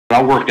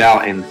I worked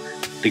out, and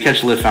the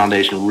Catch a Lift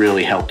Foundation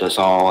really helped us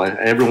all.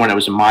 Everyone that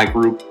was in my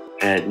group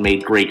had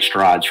made great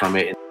strides from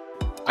it.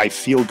 I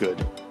feel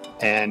good.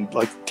 And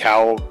like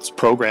Cal's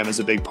program is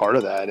a big part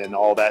of that, and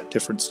all that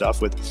different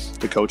stuff with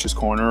the Coach's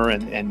Corner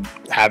and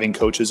having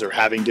coaches or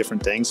having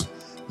different things.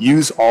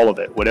 Use all of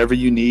it. Whatever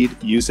you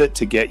need, use it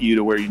to get you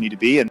to where you need to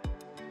be. And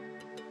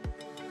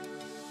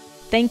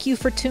thank you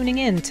for tuning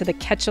in to the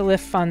Catch a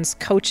Lift Fund's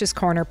Coach's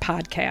Corner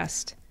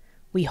podcast.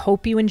 We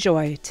hope you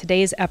enjoy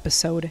today's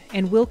episode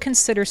and will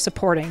consider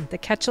supporting the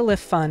Catch a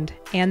Lift Fund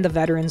and the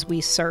veterans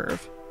we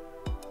serve.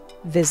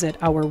 Visit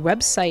our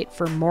website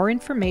for more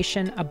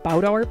information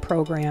about our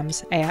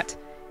programs at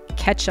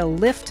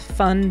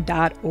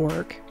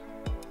catchaliftfund.org.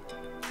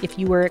 If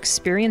you are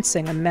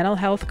experiencing a mental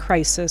health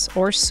crisis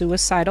or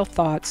suicidal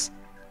thoughts,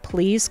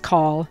 please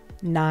call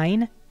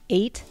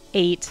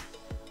 988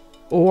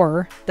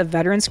 or the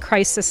Veterans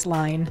Crisis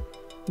Line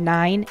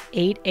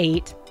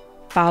 988,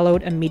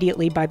 followed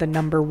immediately by the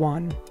number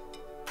 1.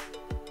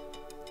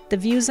 The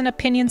views and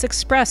opinions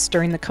expressed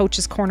during the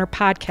Coach's Corner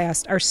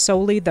podcast are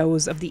solely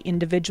those of the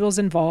individuals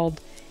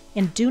involved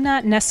and do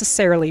not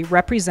necessarily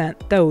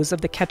represent those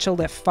of the Catch a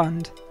Lift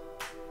Fund.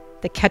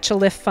 The Catch a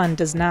Lift Fund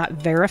does not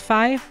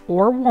verify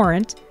or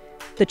warrant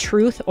the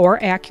truth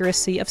or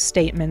accuracy of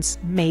statements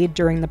made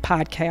during the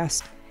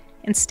podcast,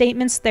 and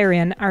statements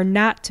therein are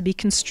not to be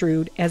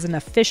construed as an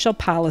official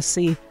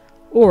policy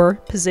or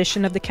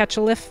position of the Catch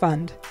a Lift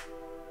Fund.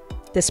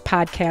 This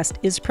podcast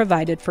is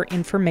provided for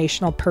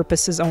informational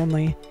purposes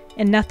only,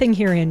 and nothing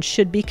herein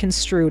should be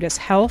construed as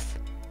health,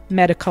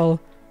 medical,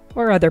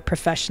 or other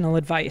professional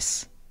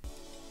advice.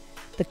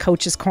 The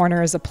Coach's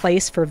Corner is a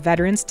place for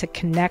veterans to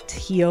connect,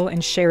 heal,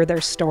 and share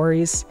their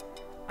stories.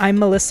 I'm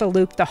Melissa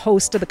Luke, the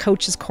host of the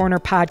Coach's Corner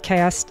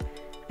podcast.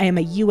 I am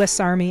a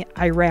U.S. Army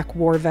Iraq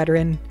War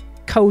veteran,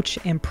 coach,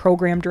 and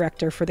program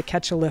director for the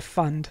Catch a Lift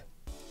Fund.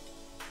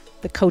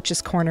 The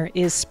Coach's Corner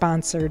is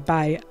sponsored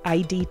by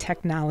ID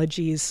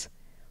Technologies.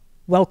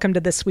 Welcome to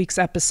this week's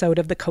episode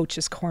of the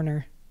Coach's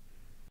Corner.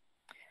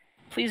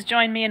 Please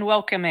join me in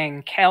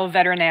welcoming Cal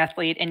veteran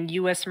athlete and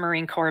U.S.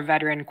 Marine Corps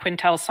veteran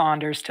Quintell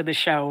Saunders to the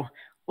show.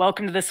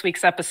 Welcome to this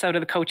week's episode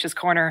of the Coach's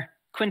Corner.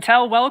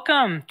 Quintell,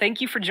 welcome.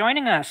 Thank you for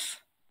joining us.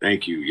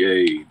 Thank you.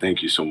 Yay.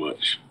 Thank you so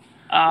much.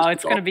 Oh,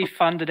 it's going to be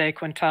fun today,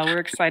 Quintell. We're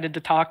excited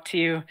to talk to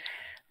you.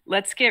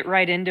 Let's get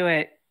right into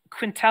it.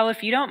 Quintell,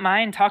 if you don't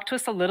mind, talk to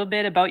us a little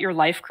bit about your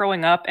life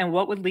growing up and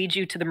what would lead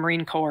you to the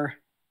Marine Corps.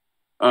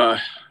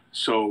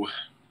 So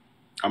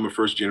I'm a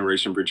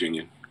first-generation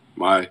Virginian.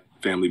 My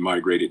family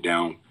migrated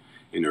down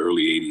in the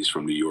early 80s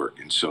from New York.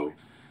 And so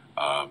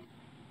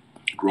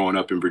growing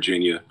up in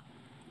Virginia,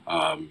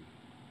 there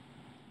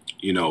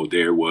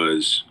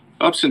was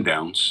ups and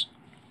downs.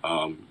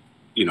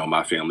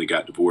 My family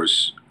got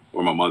divorced,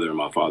 or my mother and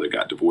my father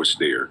got divorced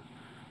there,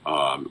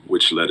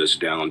 which led us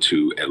down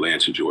to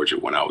Atlanta, Georgia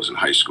when I was in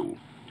high school.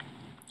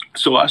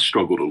 So I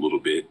struggled a little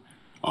bit,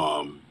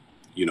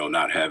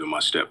 not having my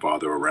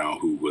stepfather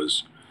around who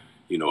was,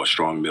 a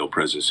strong male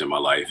presence in my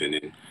life, and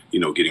then,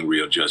 getting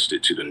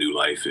readjusted to the new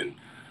life in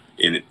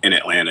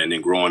Atlanta, and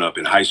then growing up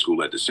in high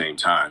school at the same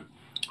time.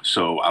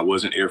 So I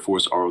was in Air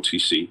Force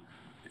ROTC,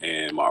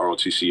 and my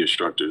ROTC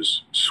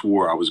instructors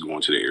swore I was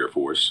going to the Air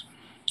Force.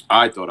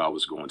 I thought I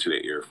was going to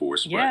the Air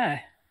Force, yeah.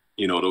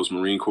 But, those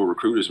Marine Corps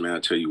recruiters, man, I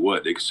tell you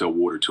what, they could sell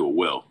water to a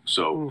well.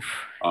 So,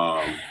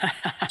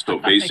 so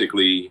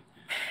basically,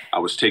 I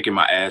was taking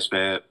my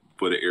ASVAB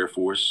for the Air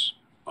Force.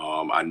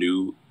 I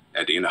knew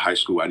at the end of high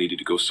school I needed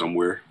to go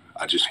somewhere.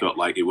 I just felt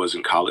like it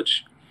wasn't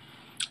college.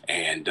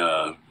 And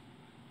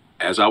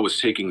as I was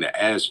taking the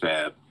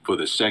ASVAB for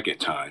the second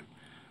time,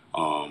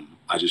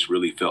 I just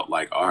really felt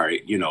like, all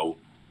right,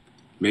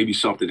 maybe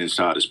something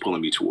inside is pulling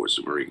me towards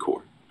the Marine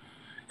Corps.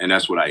 And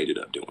that's what I ended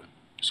up doing.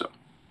 So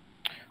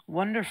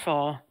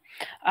wonderful.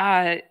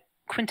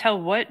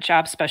 Quintell, what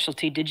job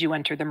specialty did you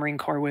enter the Marine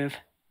Corps with?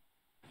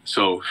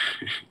 So,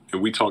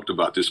 and we talked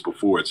about this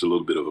before, it's a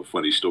little bit of a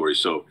funny story.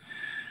 So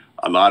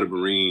a lot of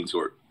Marines,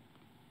 or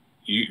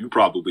you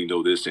probably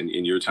know this in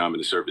your time in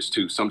the service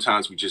too,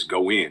 sometimes we just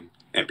go in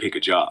and pick a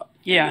job.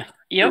 Yeah.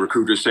 Yep. The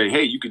recruiters say,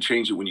 hey, you can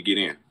change it when you get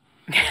in.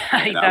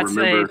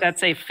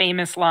 That's a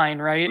famous line,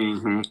 right?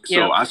 Mm-hmm.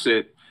 So I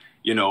said,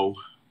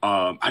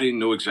 I didn't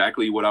know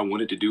exactly what I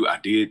wanted to do. I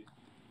did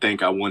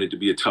think I wanted to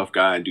be a tough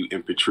guy and do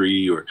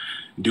infantry or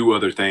do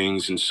other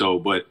things. And so,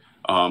 but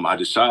I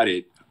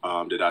decided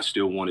that I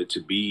still wanted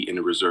to be in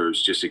the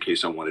reserves just in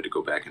case I wanted to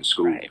go back in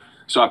school. Right.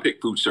 So I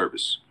picked food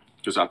service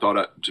because I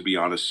thought, to be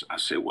honest, I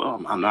said,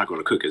 well, I'm not going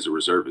to cook as a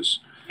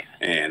reservist,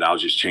 and I'll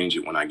just change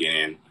it when I get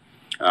in.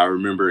 I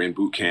remember in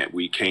boot camp,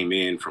 we came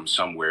in from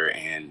somewhere,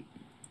 and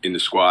in the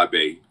squad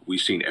bay, we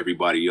seen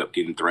everybody up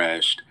getting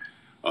thrashed,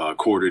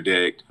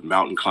 quarter-decked,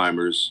 mountain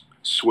climbers,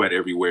 sweat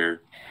everywhere.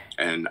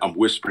 And I'm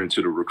whispering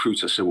to the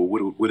recruits. I said, well,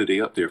 what are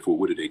they up there for?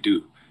 What do they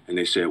do? And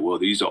they said, well,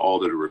 these are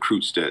all of the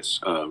recruits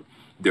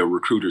their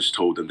recruiters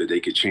told them that they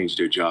could change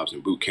their jobs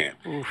in boot camp.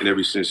 Oof. And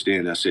ever since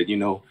then, I said,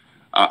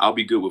 I'll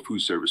be good with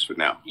food service for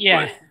now.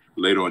 Yeah.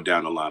 But later on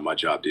down the line, my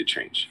job did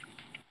change.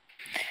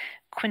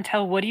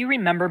 Quintell, what do you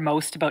remember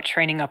most about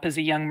training up as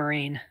a young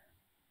Marine?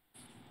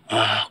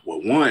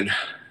 Well, one,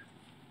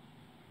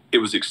 it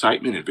was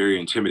excitement and very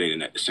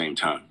intimidating at the same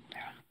time.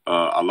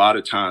 A lot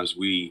of times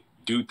we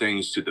do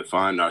things to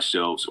define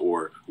ourselves,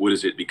 or what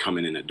is it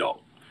becoming an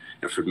adult?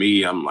 And for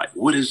me, I'm like,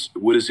 what is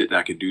it that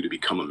I can do to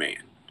become a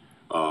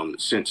man?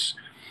 Since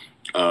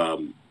I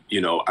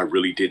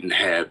really didn't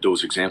have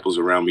those examples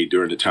around me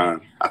during the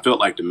time, I felt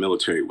like the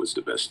military was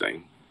the best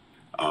thing.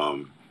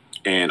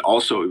 And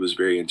also it was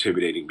very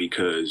intimidating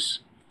because,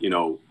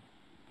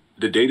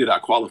 the day that I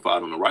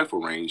qualified on the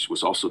rifle range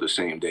was also the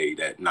same day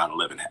that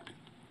 9/11 happened.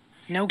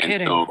 No And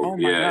kidding. so, Oh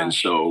my yeah, and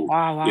gosh. so,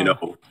 Wow.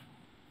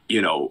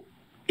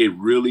 it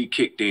really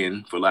kicked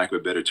in, for lack of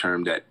a better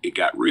term, that it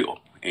got real.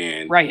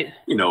 And, Right.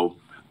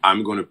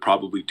 I'm going to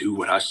probably do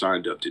what I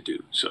signed up to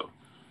do. So,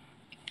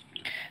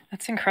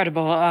 That's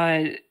incredible.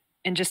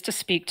 And just to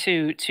speak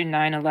to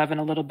 9/11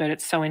 a little bit,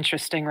 it's so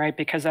interesting, right?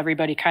 Because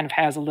everybody kind of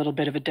has a little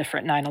bit of a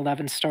different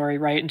 9/11 story,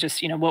 right? And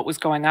just, what was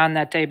going on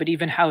that day, but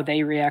even how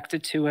they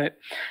reacted to it.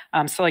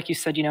 So like you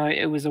said,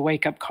 it was a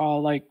wake up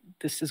call, like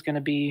this is going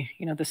to be,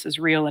 this is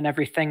real and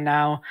everything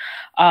now.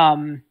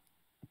 Um,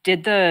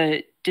 did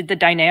the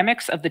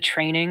dynamics of the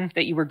training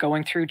that you were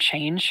going through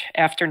change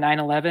after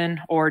 9/11,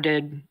 or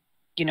did,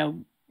 you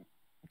know,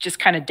 just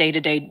kind of day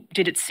to day,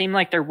 did it seem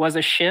like there was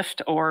a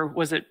shift, or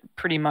was it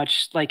pretty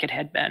much like it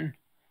had been?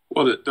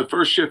 well, the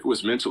first shift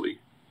was mentally.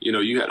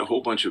 You had a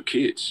whole bunch of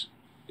kids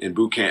in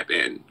boot camp,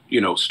 and,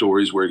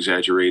 stories were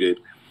exaggerated.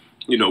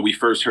 We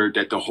first heard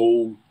that the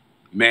whole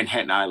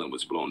Manhattan Island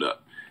was blown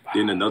up.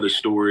 Then another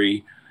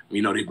story,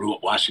 they blew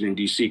up Washington,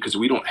 D.C., because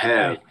we don't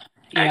have Right.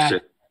 Yeah.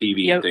 access to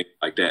TV Yep. and things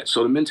like that.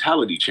 So the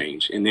mentality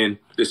changed. And then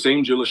the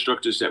same drill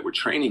instructors that were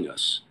training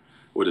us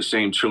were the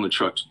same drill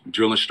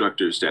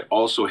instructors that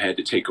also had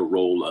to take a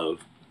role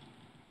of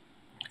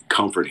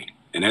comforting.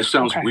 And that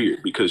sounds Okay.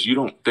 weird because you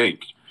don't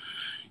think,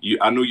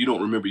 I know you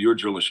don't remember your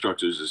drill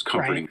instructors as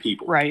comforting Right.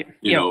 people, Right.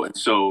 Yep. and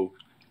so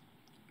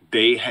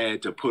they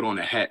had to put on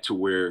a hat to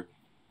where,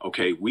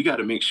 okay, we got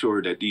to make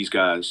sure that these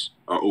guys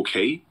are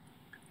okay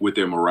with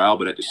their morale,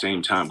 but at the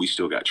same time, we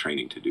still got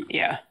training to do,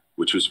 Yeah.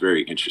 which was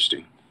very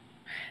interesting.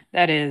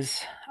 That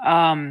is.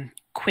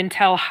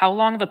 Quintell, how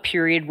long of a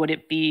period would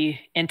it be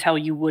until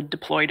you would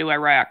deploy to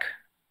Iraq?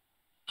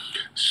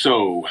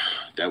 So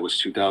that was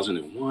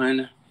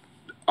 2001.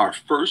 Our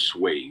first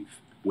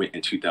wave went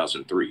in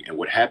 2003. And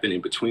what happened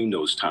in between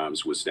those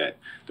times was that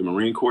the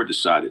Marine Corps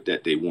decided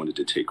that they wanted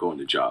to take on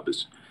the job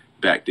as,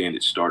 back then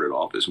it started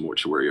off as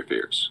mortuary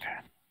affairs.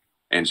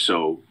 And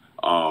so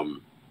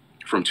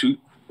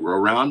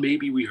around,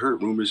 maybe we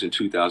heard rumors in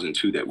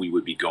 2002 that we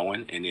would be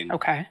going. And then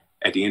Okay.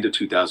 at the end of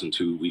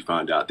 2002, we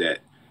found out that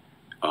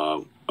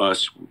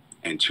us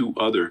and two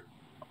other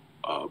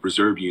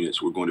reserve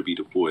units were going to be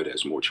deployed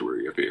as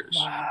mortuary affairs.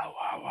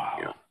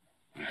 Wow.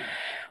 Yeah.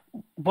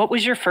 What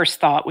was your first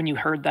thought when you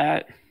heard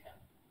that?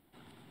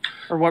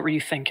 Or what were you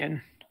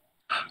thinking?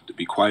 To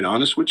be quite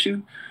honest with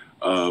you,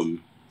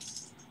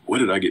 what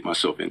did I get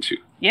myself into?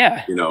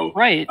 Yeah.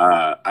 Right.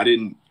 I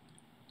didn't,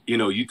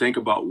 you think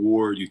about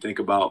war, you think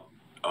about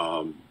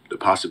the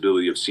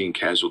possibility of seeing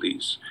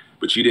casualties,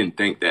 but you didn't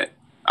think that,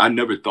 I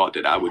never thought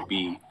that I would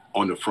be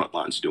on the front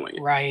lines doing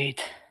it.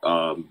 Right.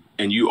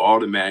 And you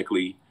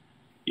automatically,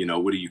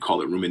 what do you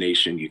call it?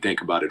 Rumination. You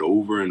think about it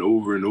over and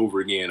over and over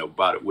again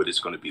about what it's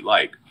going to be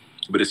like,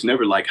 but it's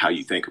never like how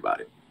you think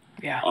about it.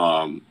 Yeah.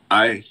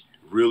 I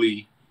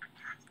really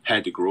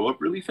had to grow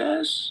up really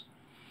fast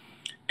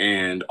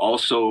and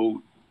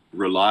also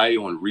rely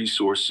on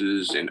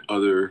resources and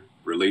other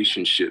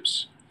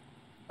relationships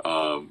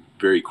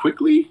very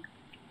quickly.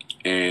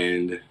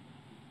 And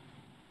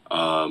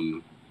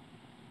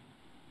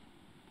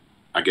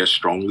I guess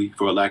strongly,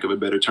 for a lack of a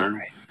better term.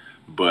 Right.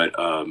 But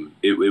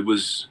it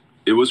was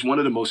one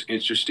of the most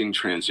interesting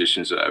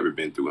transitions that I've ever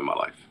been through in my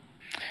life.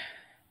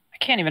 I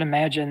can't even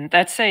imagine.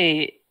 I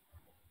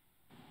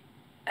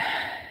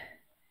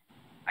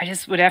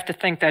just would have to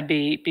think that'd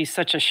be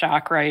such a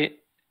shock, right?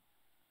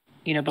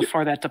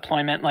 Before that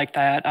deployment like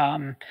that.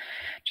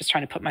 Just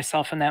trying to put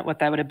myself in what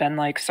that would have been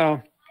like.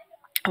 So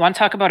I want to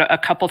talk about a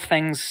couple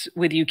things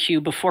with you, Q,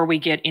 before we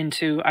get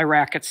into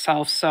Iraq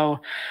itself. So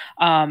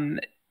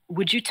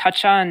would you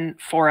touch on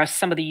for us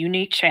some of the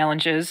unique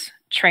challenges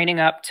training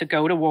up to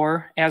go to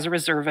war as a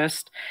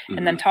reservist? Mm-hmm.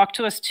 And then talk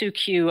to us too,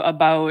 Q,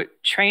 about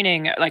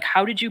training. Like,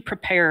 how did you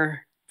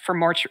prepare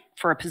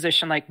for a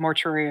position like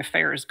mortuary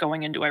affairs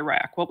going into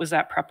Iraq? What was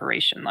that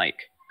preparation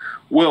like?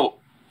 Well,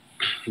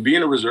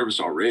 being a reservist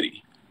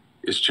already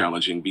is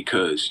challenging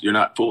because you're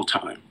not full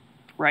time.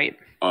 Right.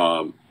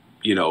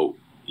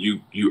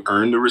 You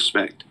earn the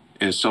respect,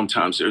 and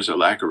sometimes there's a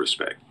lack of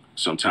respect.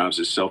 Sometimes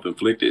it's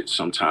self-inflicted.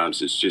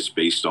 Sometimes it's just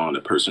based on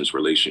a person's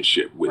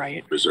relationship with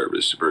Right.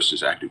 reservists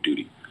versus active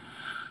duty.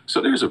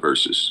 So there's a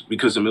versus,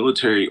 because the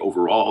military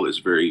overall is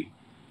very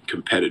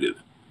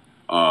competitive.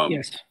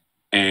 Yes.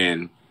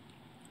 And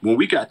when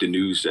we got the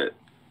news that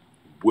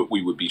what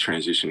we would be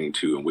transitioning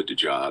to and with the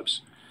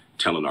jobs,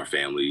 telling our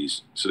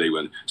families,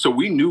 so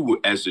we knew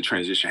as the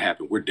transition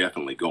happened, we're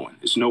definitely going.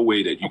 There's no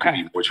way that you Okay.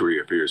 can be mortuary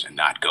affairs and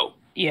not go.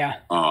 Yeah.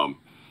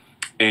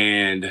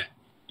 And,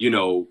 you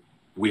know,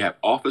 we have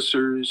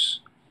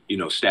officers, you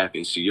know, staff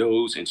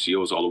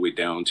NCOs all the way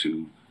down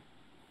to,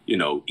 you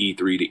know,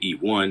 E3 to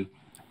E1.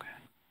 Okay.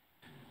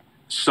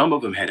 Some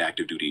of them had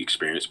active duty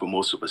experience, but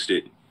most of us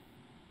didn't.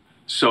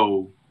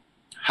 So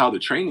how the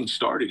training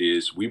started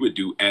is we would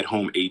do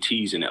at-home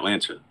ATs in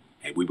Atlanta,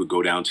 and we would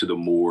go down to the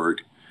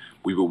morgue.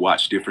 We would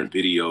watch different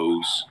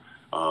videos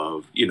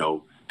of, you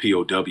know,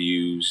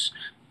 POWs,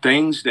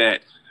 things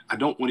that I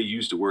don't want to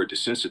use the word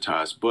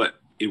desensitized, but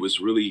it was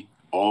really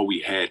all we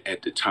had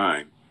at the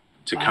time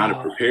to kind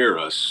of prepare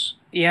us.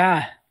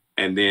 Yeah.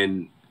 And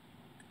then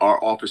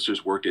our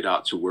officers worked it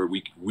out to where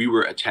we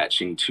were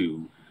attaching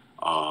to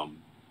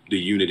the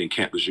unit in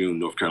Camp Lejeune,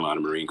 North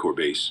Carolina Marine Corps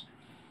Base.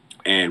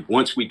 And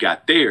once we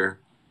got there,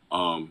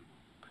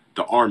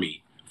 the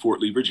Army, Fort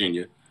Lee,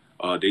 Virginia,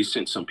 they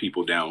sent some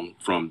people down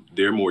from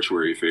their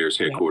mortuary affairs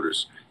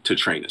headquarters to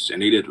train us.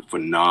 And they did a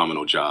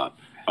phenomenal job.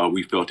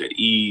 We felt at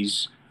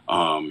ease.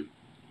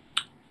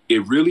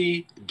 It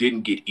really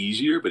didn't get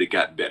easier, but it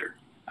got better.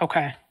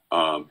 Okay.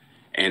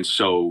 And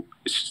so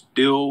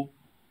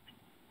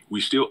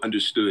we still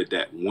understood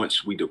that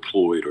once we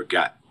deployed or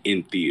got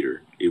in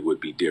theater, it would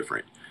be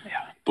different.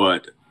 Yeah.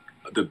 But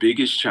the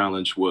biggest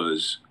challenge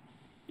was,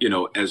 you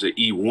know, as an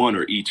E1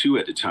 or E2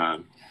 at the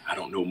time, I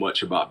don't know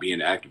much about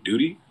being active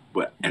duty,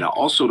 and I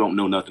also don't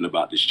know nothing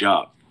about this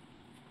job.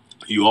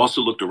 You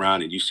also looked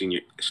around and you seen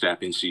your staff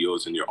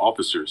NCOs and your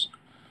officers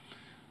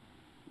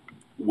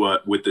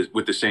with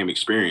the same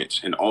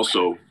experience. And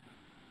also,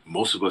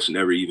 most of us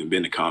never even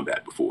been to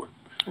combat before.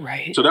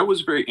 Right. So that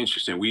was very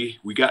interesting. We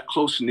got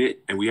close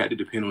knit, and we had to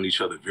depend on each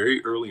other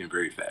very early and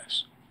very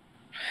fast.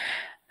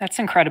 That's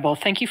incredible.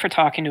 Thank you for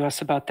talking to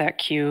us about that,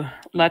 Q.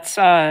 Let's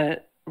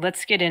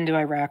get into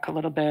Iraq a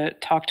little bit.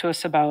 Talk to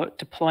us about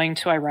deploying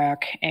to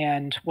Iraq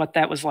and what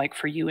that was like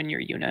for you and your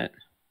unit.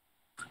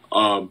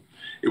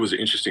 It was an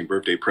interesting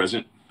birthday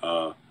present.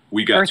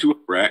 We got to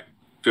Iraq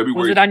February.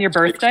 Was it on your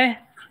birthday?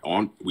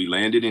 We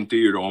landed in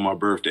theater on my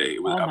birthday.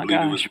 It was, oh my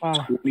gosh!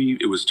 Wow.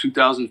 It was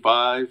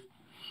 2005.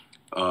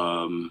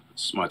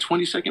 It's my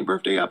 22nd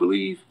birthday, I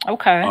believe.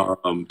 Okay.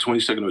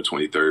 22nd or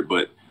 23rd,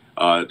 but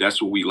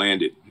that's where we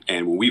landed.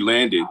 And when we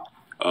landed,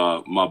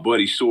 my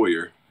buddy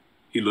Sawyer,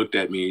 he looked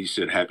at me and he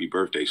said, "Happy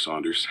birthday,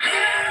 Saunders."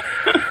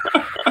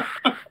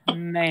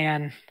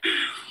 Man.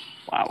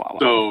 Wow.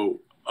 So,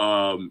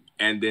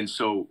 and then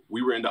so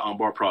we were in the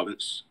Anbar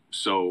province.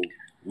 So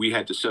we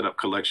had to set up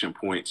collection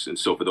points. And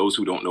so for those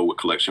who don't know what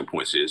collection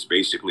points is,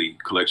 basically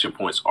collection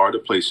points are the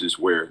places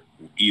where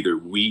either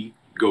we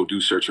go do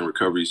search and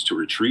recoveries to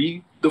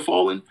retrieve the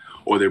fallen,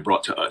 or they're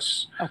brought to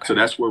us. Okay. So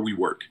that's where we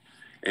work.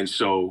 And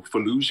so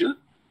Fallujah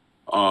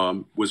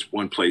was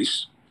one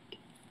place.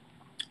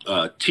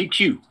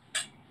 TQ,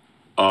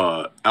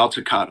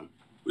 Al-Taqaddum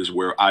is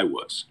where I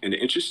was. And the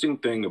interesting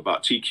thing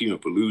about TQ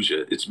and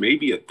Fallujah, it's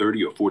maybe a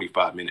 30 or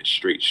 45 minute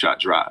straight shot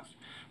drive.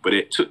 But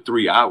it took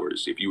 3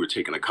 hours if you were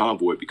taking a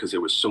convoy because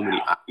there were so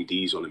many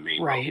IEDs on the main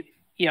road. Right.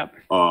 Yep.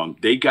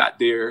 They got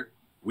there.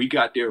 We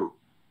got there.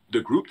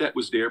 The group that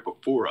was there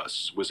before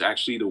us was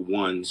actually the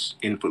ones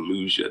in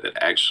Fallujah that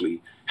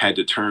actually had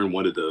to turn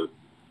one of the,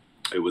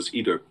 it was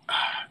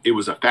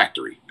a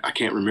factory. I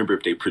can't remember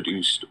if they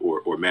produced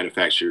or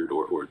manufactured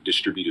or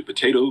distributed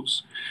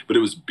potatoes, but it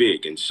was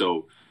big. And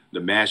so the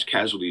mass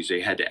casualties,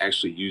 they had to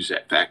actually use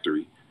that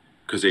factory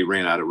because they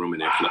ran out of room in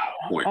their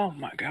point. Oh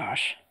my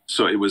gosh.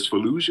 So it was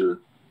Fallujah,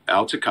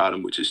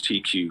 Al-Taqaddum, which is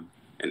TQ,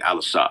 and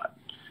Al-Assad.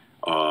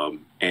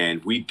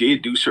 And we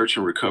did do search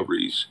and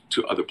recoveries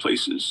to other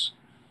places.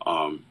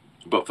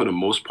 But for the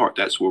most part,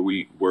 that's where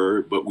we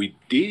were. But we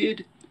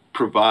did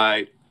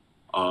provide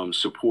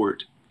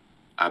support.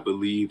 I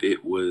believe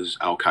it was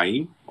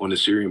Al-Qaim on the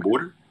Syrian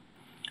border.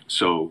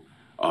 So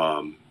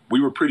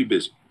we were pretty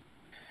busy.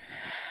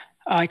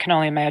 I can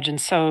only imagine.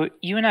 So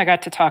you and I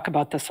got to talk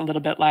about this a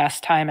little bit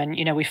last time,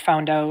 and we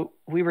found out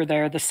we were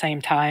there the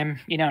same time.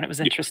 And it was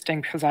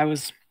interesting because I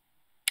was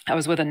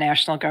with a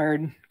National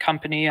Guard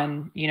company,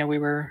 and we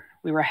were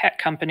a HET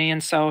company,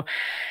 and so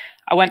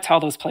I went to all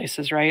those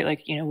places, right?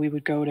 Like we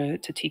would go to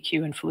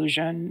TQ and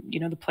Fallujah,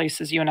 and the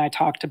places you and I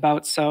talked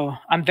about. So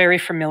I'm very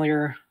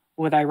familiar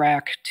with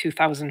Iraq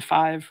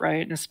 2005,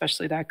 right? And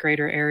especially that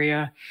greater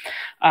area.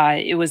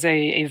 It was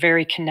a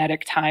very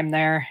kinetic time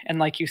there. And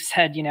like you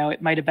said,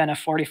 it might have been a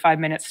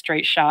 45-minute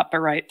straight shot, but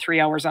right, 3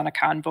 hours on a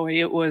convoy.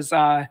 It was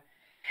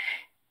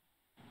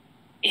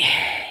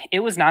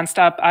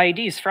nonstop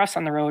IEDs for us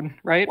on the road,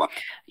 right? Wow.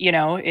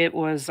 It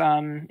was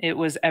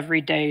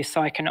every day.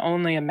 So I can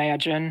only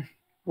imagine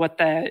what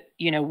that,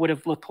 would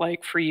have looked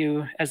like for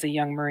you as a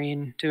young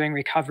Marine doing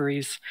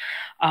recoveries.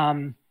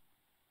 Quintell,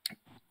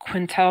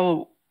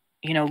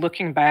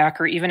 looking back,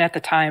 or even at the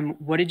time,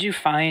 what did you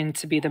find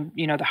to be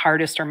the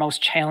hardest or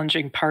most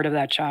challenging part of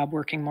that job,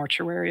 working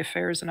mortuary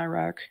affairs in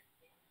Iraq?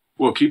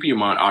 Well, keeping your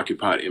mind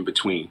occupied in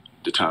between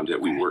the times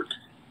that we worked,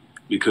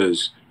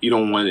 because you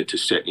don't want it to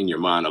set in your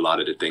mind a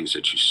lot of the things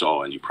that you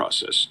saw and you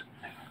processed.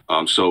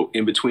 So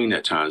in between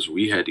that times,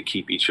 we had to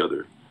keep each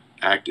other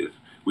active.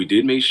 We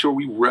did make sure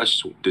we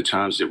rest the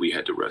times that we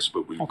had to rest,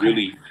 but we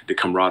really, the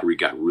camaraderie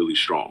got really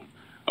strong.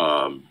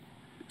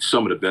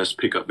 Some of the best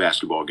pickup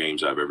basketball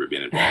games I've ever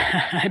been involved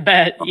in. I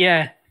bet,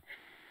 yeah.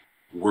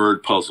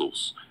 Word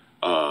puzzles,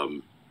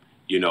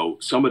 you know,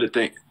 some of the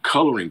things,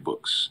 coloring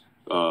books,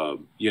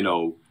 you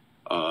know,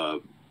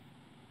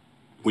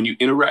 when you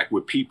interact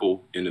with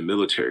people in the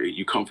military,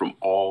 you come from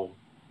all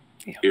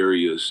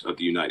areas of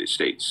the United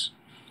States.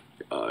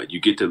 You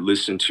get to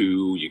listen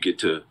to, you get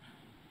to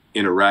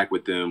interact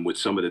with them with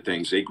some of the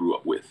things they grew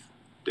up with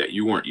that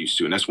you weren't used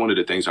to. And that's one of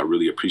the things I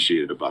really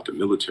appreciated about the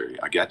military.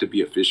 I got to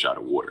be a fish out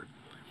of water,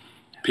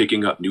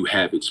 picking up new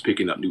habits,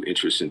 picking up new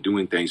interests, and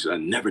doing things that I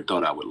never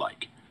thought I would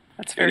like.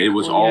 That's very and it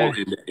was cool, all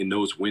in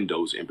those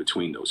windows in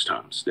between those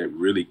times that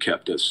really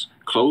kept us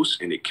close,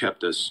 and it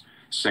kept us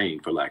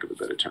sane, for lack of a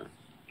better term.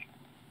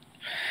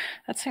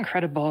 That's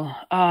incredible.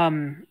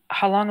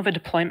 How long of a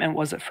deployment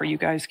was it for you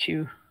guys,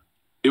 Q?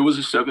 It was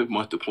a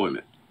 7-month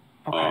deployment,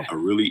 Okay. a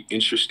really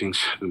interesting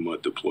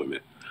 7-month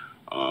deployment.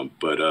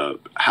 But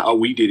how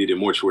we did it in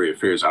mortuary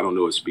affairs, I don't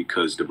know. It's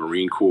because the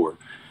Marine Corps,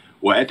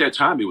 well, at that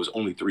time, it was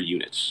only 3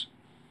 units.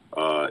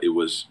 It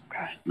was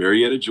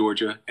Marietta,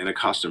 Georgia,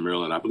 Anacostia,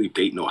 Maryland, I believe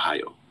Dayton,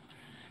 Ohio.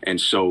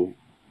 And so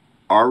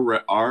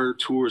our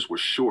tours were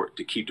short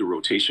to keep the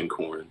rotation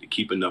going, to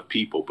keep enough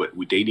people, but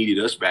they needed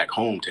us back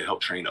home to help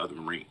train other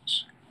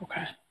Marines.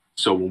 Okay.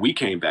 So when we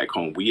came back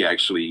home, we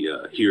actually,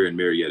 here in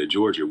Marietta,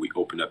 Georgia, we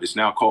opened up, it's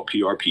now called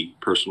PRP,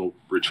 Personal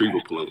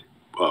Retrieval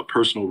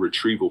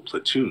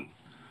Platoon.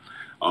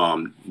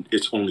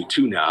 It's only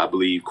 2 now, I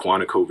believe,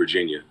 Quantico,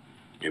 Virginia,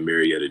 and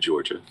Marietta,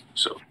 Georgia.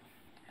 So.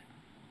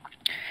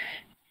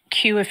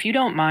 Q, if you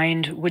don't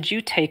mind, would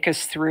you take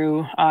us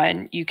through,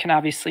 and you can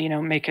obviously,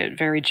 make it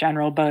very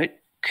general, but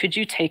could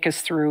you take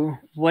us through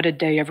what a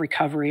day of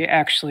recovery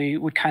actually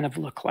would kind of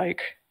look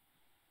like?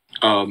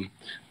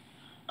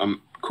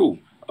 Cool.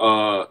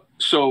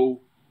 So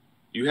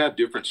you have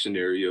different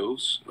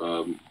scenarios.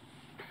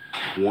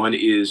 One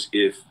is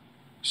if,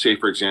 say,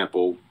 for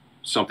example,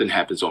 something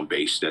happens on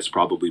base that's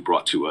probably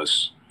brought to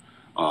us,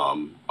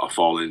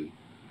 fallen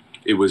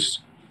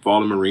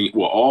Marine,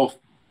 well, all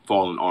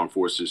fallen armed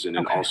forces, and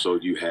then also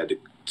you had the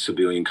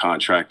civilian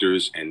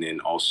contractors, and then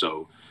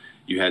also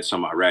you had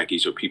some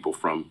Iraqis or people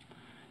from,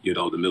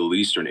 the Middle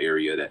Eastern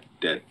area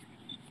that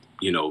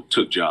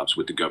took jobs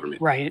with the government.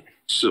 Right.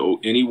 So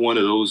any one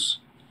of those,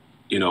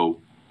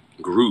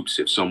 groups,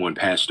 if someone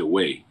passed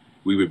away,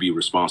 we would be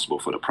responsible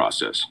for the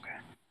process.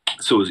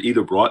 So it was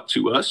either brought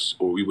to us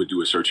or we would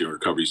do a search and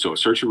recovery. So a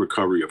search and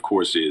recovery, of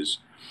course, is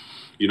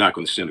you're not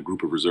going to send a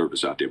group of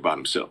reservists out there by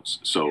themselves.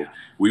 So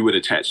we would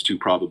attach to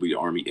probably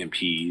Army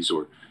MPs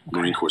or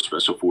Marine Corps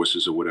Special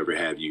Forces or whatever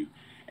have you.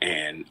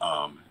 And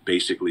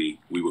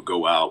basically we would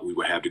go out, we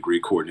would have the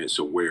grid coordinates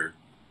of where,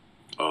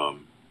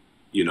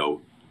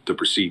 the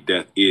perceived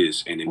death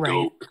is, and then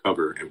go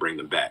recover and bring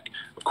them back.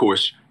 Of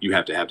course, you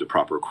have to have the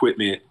proper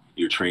equipment.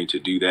 You're trained to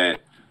do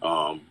that.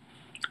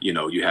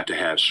 You have to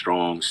have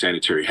strong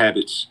sanitary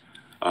habits.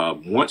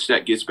 Once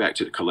that gets back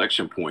to the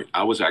collection point,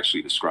 I was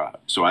actually the scribe.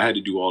 So I had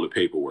to do all the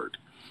paperwork.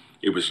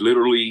 It was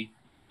literally,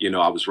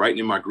 I was writing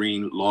in my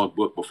green log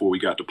book before we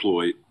got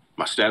deployed.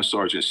 My staff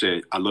sergeant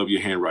said, "I love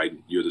your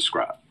handwriting. You're the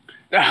scribe."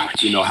 Oh,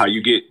 you know how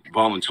you get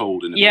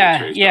voluntold in the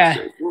military. So I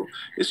said, well,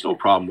 it's no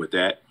problem with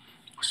that.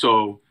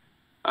 So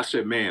I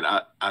said, man,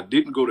 I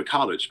didn't go to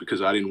college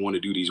because I didn't want to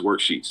do these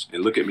worksheets.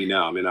 And look at me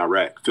now. I'm in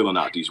Iraq filling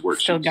out these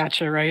worksheets. Still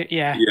gotcha, right?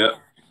 Yeah. Yeah.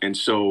 And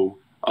so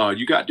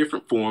you got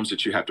different forms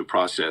that you have to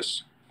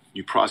process.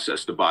 You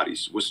process the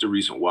bodies. What's the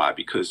reason why?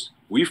 Because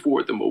we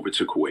forward them over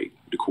to Kuwait.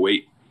 The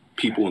Kuwait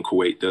people in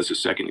Kuwait does a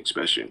second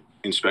inspection.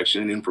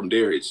 And then from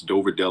there, it's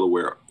Dover,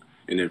 Delaware.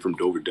 And then from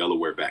Dover,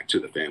 Delaware back to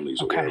the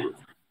families or wherever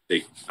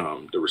they,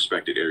 the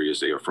respected areas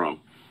they are from.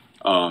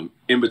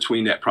 In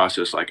between that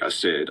process, like I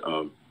said,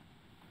 a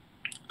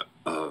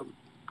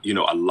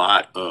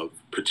lot of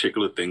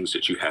particular things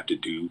that you have to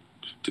do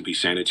to be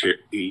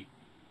sanitary,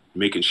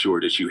 making sure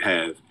that you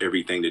have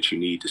everything that you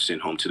need to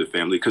send home to the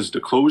family. Because the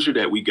closure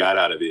that we got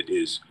out of it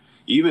is,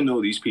 even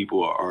though these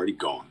people are already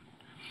gone,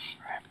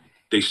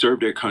 they serve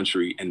their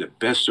country, and the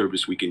best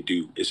service we can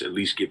do is at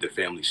least give the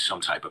family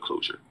some type of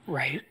closure.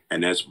 Right.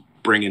 And that's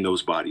bringing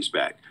those bodies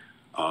back.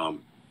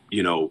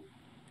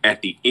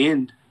 At the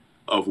end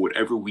of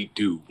whatever we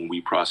do when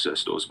we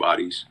process those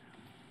bodies,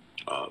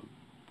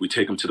 we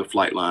take them to the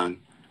flight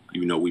line.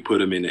 We put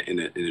them in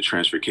a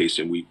transfer case,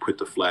 and we put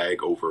the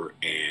flag over,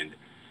 and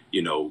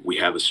we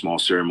have a small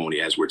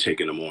ceremony as we're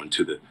taking them on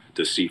to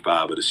the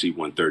C-5 or the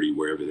C-130,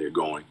 wherever they're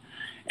going.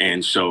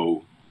 And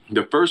so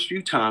the first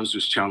few times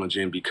was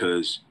challenging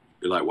because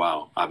you're like,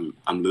 wow, I'm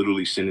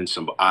literally sending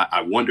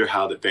I wonder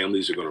how the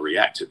families are going to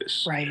react to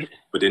this. Right.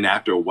 But then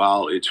after a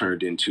while, it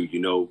turned into,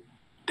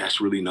 that's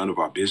really none of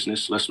our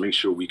business. Let's make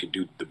sure we can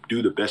do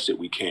the best that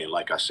we can,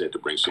 like I said, to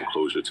bring some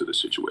closure to the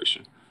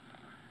situation.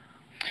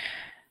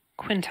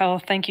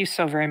 Quintell, thank you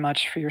so very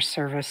much for your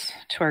service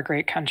to our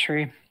great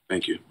country.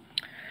 Thank you.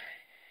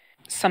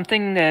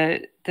 Something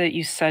that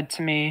you said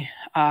to me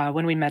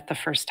when we met the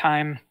first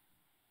time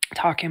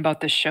talking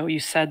about this show, you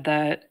said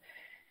that,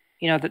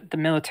 the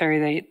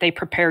military, they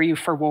prepare you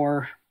for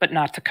war, but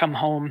not to come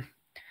home.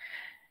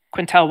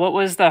 Quintell, what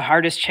was the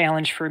hardest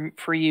challenge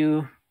for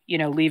you,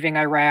 leaving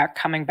Iraq,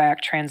 coming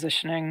back,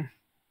 transitioning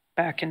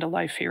back into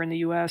life here in the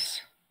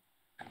U.S.?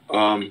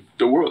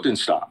 The world didn't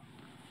stop.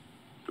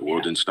 The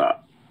world didn't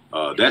stop.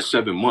 That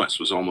 7 months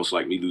was almost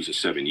like me losing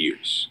 7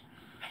 years.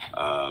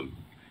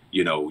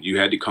 You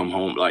had to come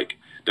home. Like,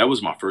 that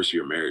was my first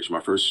year of marriage, my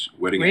first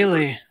wedding.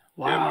 Really?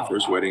 Wow. Yeah, my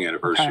first wedding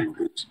anniversary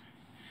was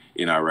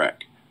in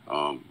Iraq.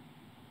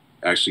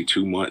 Actually,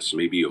 2 months,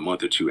 maybe a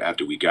month or two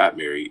after we got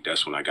married,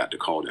 that's when I got the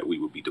call that we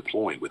would be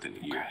deploying within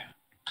a year.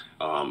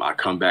 I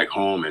come back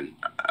home and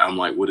I'm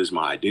like, what is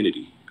my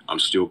identity? I'm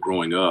still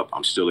growing up.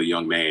 I'm still a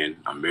young man.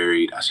 I'm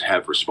married. I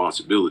have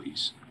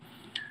responsibilities.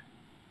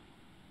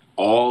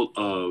 All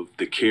of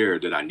the care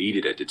that I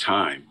needed at the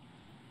time,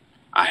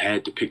 I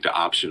had to pick the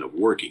option of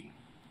working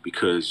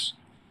because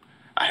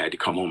I had to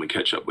come home and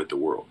catch up with the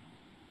world.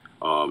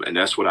 And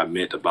that's what I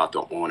meant about the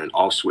on and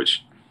off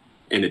switch.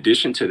 In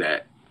addition to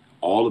that,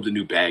 all of the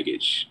new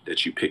baggage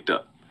that you picked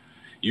up,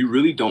 you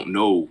really don't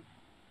know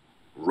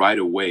right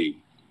away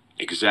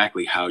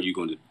exactly how you're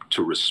going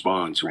to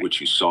respond to what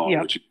you saw,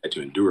 what you had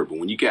to endure. But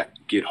when you get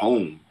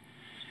home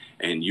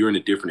and you're in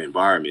a different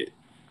environment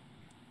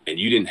and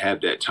you didn't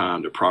have that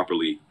time to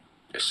properly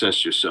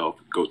assess yourself,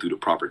 go through the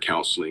proper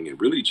counseling, and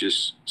really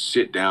just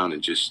sit down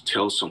and just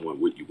tell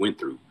someone what you went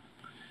through,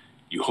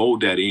 you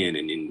hold that in,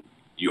 and then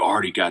you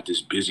already got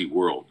this busy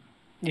world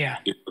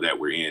that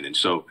we're in. And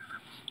so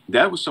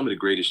that was some of the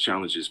greatest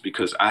challenges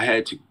because I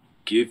had to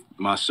give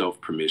myself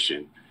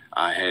permission.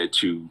 I had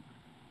to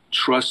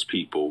trust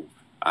people.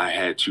 I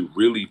had to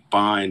really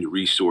find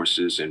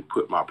resources and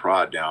put my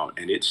pride down.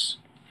 And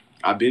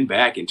I've been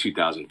back in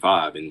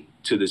 2005, and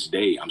to this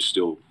day, I'm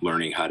still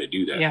learning how to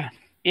do that. Yeah.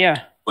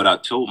 Yeah. But I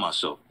told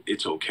myself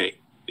it's okay.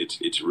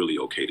 It's really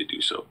okay to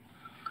do so.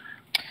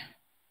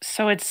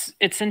 So it's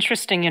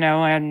interesting,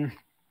 and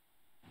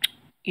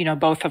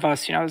both of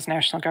us, I was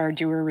National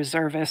Guard, you were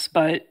reservist,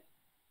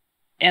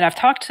 and I've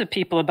talked to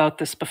people about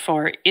this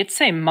before.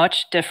 It's a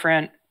much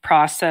different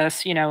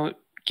process,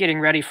 getting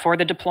ready for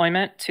the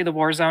deployment to the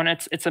war zone.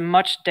 It's a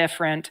much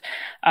different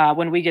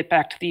when we get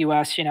back to the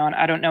U.S., and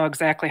I don't know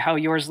exactly how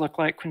yours look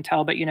like,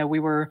 Quintell, but,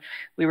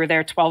 we were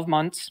there 12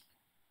 months.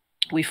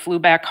 We flew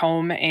back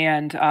home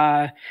and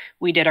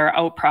we did our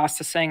out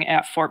processing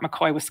at Fort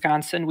McCoy,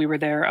 Wisconsin. We were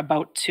there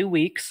about 2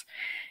 weeks,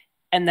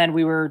 and then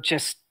we were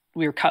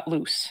cut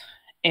loose.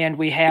 And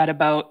we had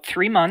about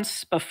 3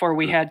 months before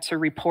we had to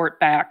report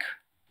back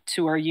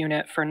to our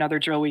unit for another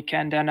drill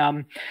weekend.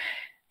 And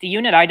the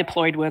unit I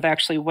deployed with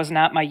actually was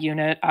not my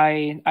unit.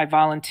 I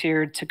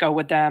volunteered to go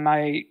with them.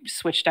 I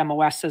switched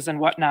MOSs and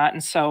whatnot.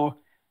 And so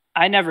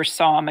I never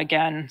saw them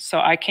again. So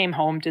I came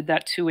home, did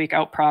that 2-week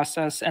out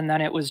process, and then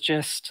it was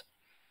just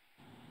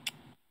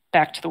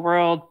back to the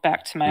world,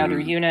 back to my other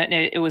unit.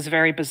 And it was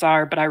very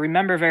bizarre, but I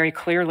remember very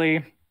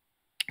clearly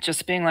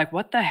just being like,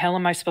 what the hell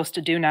am I supposed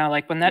to do now?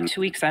 Like when that 2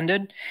 weeks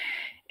ended,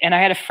 and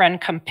I had a friend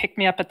come pick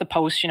me up at the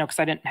post, because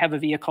I didn't have a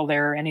vehicle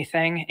there or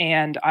anything.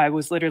 And I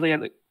was literally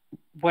like,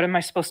 what am I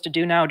supposed to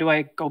do now? Do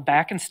I go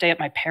back and stay at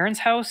my parents'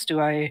 house? Do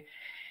I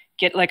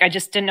I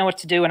just didn't know what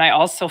to do. And I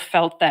also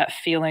felt that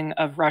feeling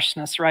of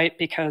rushness, right?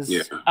 Because,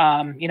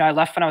 I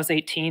left when I was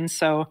 18.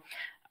 So,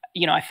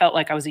 I felt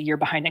like I was a year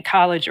behind in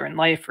college or in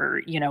life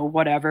or,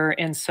 whatever.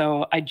 And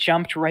so I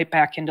jumped right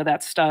back into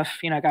that stuff.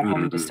 I got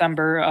home in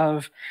December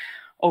of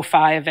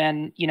 2005,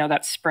 and,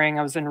 that spring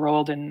I was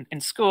enrolled in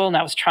school, and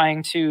I was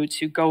trying to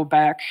go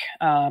back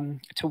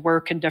to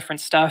work and different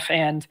stuff.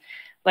 And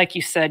like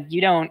you said, you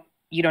don't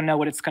know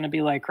what it's going to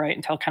be like, right,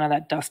 until kind of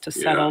that dust has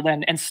settled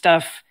and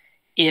stuff.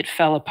 It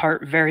fell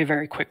apart very,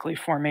 very quickly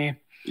for me.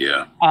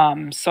 Yeah.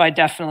 So I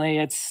definitely,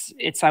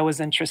 it's always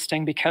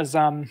interesting because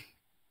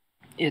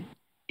it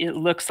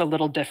looks a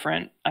little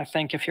different, I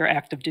think, if you're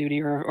active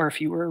duty or if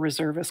you were a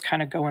reservist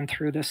kind of going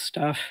through this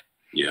stuff.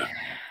 Yeah.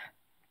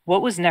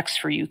 What was next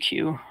for you,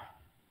 Q?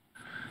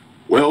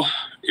 Well,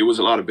 it was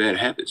a lot of bad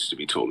habits, to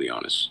be totally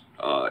honest.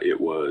 It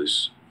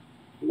was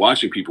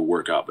watching people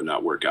work out but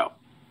not work out.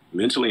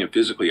 Mentally and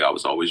physically, I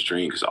was always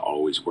drained because I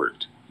always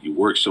worked. You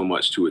work so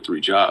much, 2 or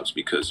 3 jobs,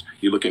 because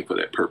you're looking for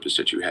that purpose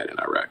that you had in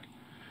Iraq.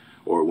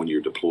 Or when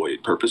you're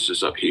deployed, purpose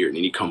is up here, and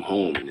then you come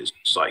home and it's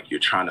like you're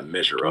trying to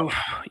measure up.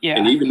 Yeah.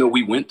 And even though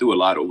we went through a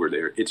lot over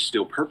there, it's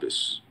still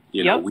purpose.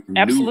 We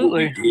absolutely.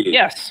 Knew what we did,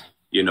 yes.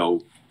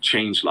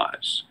 Change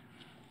lives.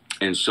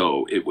 And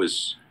so it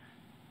was,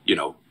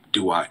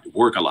 do I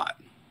work a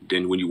lot?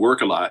 Then when you work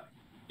a lot,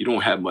 you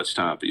don't have much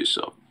time for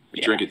yourself.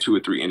 You're drinking 2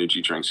 or 3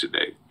 energy drinks a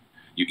day.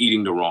 You're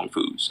eating the wrong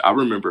foods. I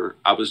remember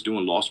I was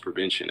doing loss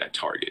prevention at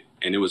Target,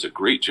 and it was a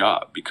great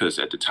job because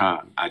at the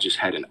time I just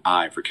had an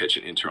eye for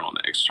catching internal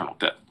and external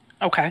theft.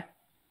 Okay.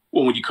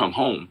 Well, when you come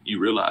home, you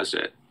realize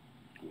that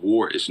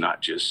war is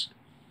not just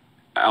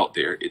out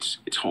there, it's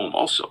home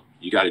also.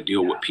 You got to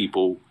deal with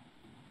people,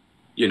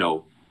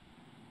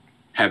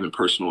 having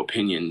personal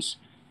opinions,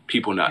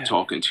 people not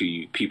talking to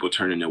you, people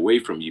turning away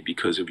from you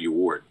because of your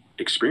war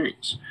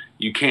experience.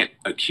 You can't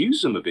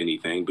accuse them of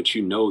anything, but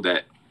you know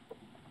that,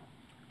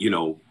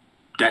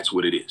 That's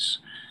what it is.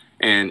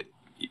 And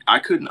I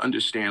couldn't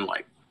understand,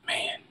 like,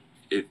 man,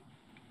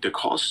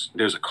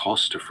 there's a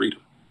cost to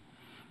freedom,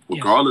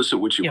 regardless of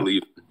what you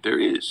believe. There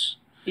is.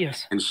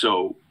 Yes. And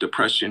so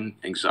depression,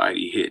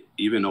 anxiety hit,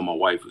 even though my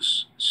wife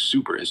was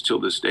super, and still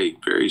this day,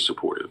 very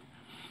supportive.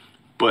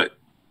 But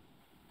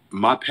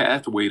my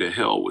pathway to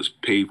hell was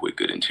paved with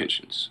good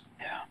intentions.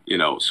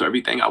 Yeah. So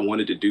everything I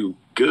wanted to do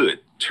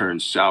good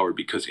turned sour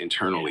because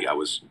internally I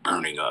was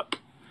burning up.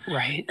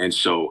 Right. And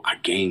so I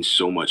gained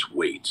so much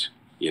weight.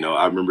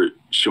 I remember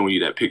showing you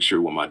that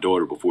picture with my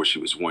daughter before she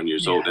was 1 year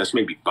old. That's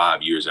maybe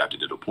 5 years after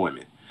the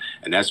deployment.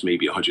 And that's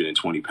maybe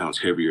 120 pounds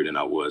heavier than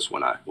I was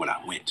when I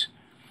went.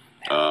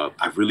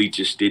 I really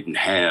just didn't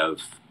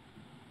have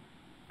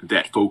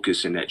that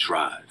focus and that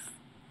drive,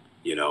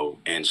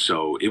 and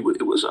so it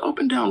was an up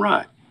and down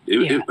ride.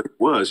 It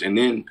was. And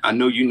then I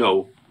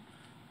know,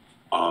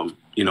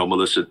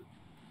 Melissa,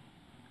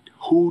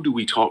 who do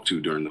we talk to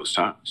during those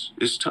times?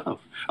 It's tough.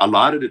 A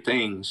lot of the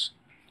things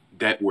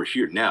that we're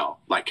here now,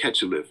 like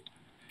Catch a Lift.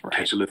 Right.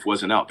 Catch a Lift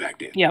wasn't out back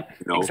then. Yep,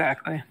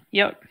 exactly.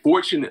 Yep.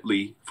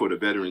 Fortunately for the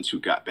veterans who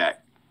got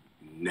back,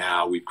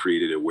 now we've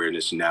created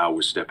awareness. Now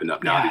we're stepping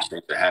up. Now these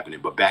things are happening.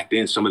 But back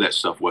then, some of that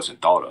stuff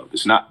wasn't thought of.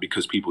 It's not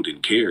because people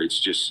didn't care. It's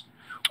just,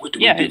 what do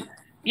we do?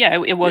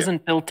 It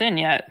wasn't built in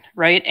yet,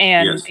 right?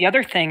 And the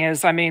other thing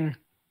is, I mean,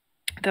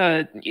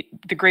 the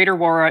greater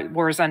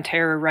wars on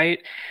terror, right?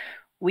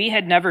 We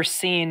had never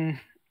seen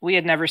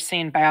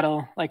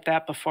battle like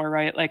that before,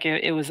 right? Like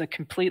it was a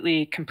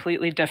completely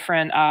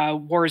different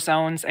war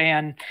zones,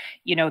 and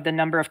the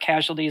number of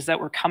casualties that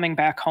were coming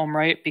back home,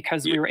 right?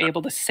 Because we were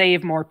able to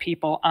save more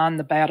people on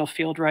the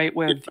battlefield, right?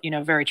 With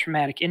very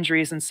traumatic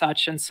injuries and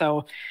such, and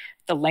so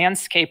the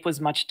landscape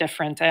was much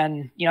different.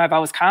 And I've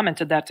always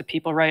commented that to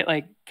people, right?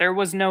 Like there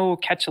was no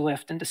Catch a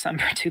Lift in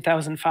December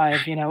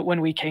 2005.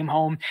 When we came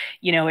home,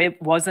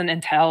 it wasn't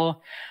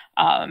until.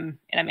 And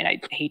I mean,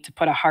 I hate to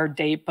put a hard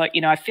date, but,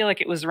 I feel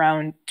like it was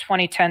around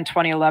 2010,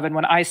 2011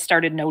 when I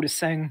started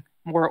noticing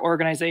more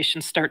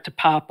organizations start to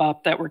pop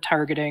up that were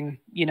targeting,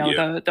 the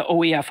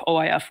OEF,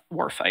 OIF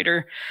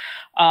warfighter.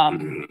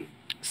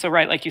 So,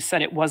 right, like you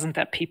said, it wasn't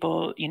that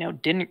people,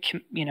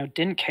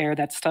 didn't care.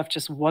 That stuff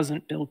just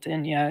wasn't built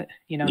in yet,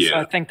 So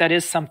I think that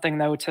is something,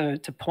 though,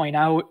 to point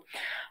out.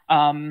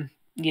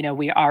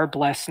 We are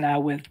blessed now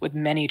with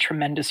many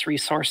tremendous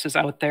resources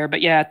out there.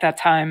 But at that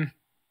time,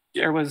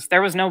 there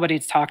was nobody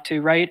to talk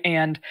to, right?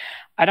 And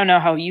I don't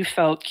know how you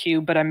felt, Q,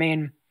 but I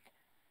mean,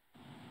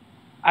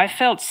 I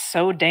felt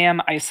so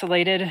damn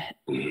isolated,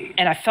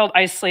 and I felt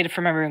isolated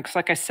from everyone because,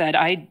 like I said,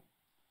 I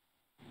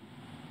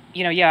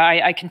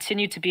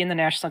continued to be in the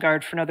National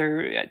Guard for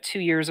another 2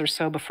 years or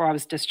so before I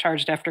was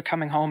discharged after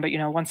coming home, but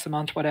once a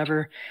month,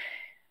 whatever.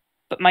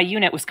 But my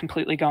unit was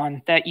completely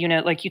gone. That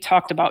unit, like you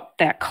talked about,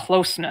 that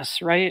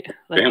closeness, right?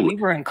 Like we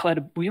were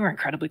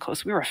incredibly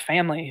close. We were a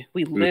family.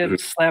 We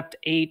lived, slept,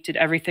 ate, did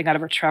everything out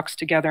of our trucks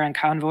together on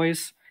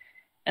convoys.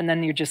 And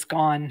then you're just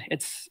gone.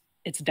 It's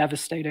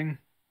devastating.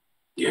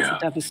 Yeah.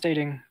 It's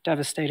a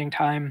devastating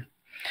time.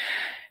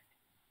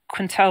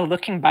 Quintell,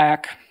 looking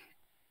back,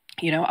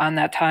 on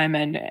that time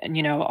and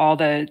all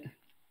that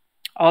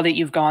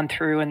you've gone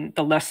through and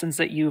the lessons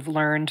that you've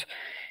learned,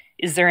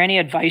 is there any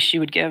advice you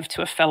would give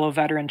to a fellow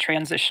veteran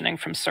transitioning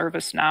from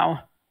service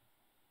now?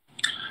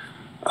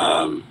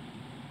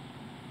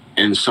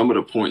 And some of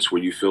the points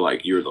where you feel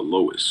like you're the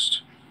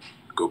lowest,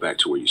 go back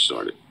to where you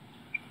started.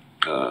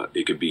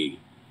 It could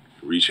be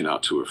reaching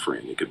out to a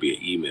friend. It could be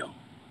an email.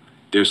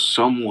 There's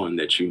someone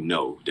that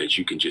that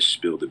you can just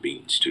spill the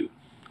beans to.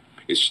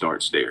 It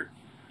starts there.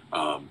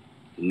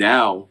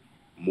 Now,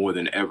 more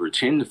than ever,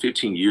 10 to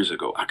 15 years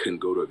ago, I couldn't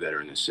go to a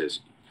veteran that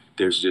says,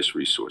 there's this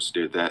resource,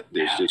 there's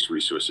this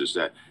resources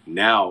that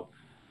now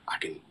I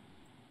can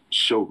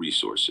show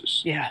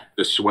resources. Yeah.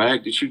 The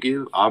swag that you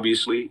give,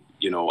 obviously,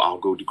 I'll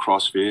go do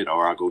CrossFit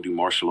or I'll go do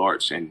martial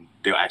arts and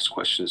they'll ask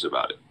questions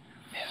about it.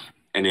 Yeah.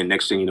 And then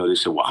next thing you know, they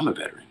say, well, I'm a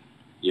veteran,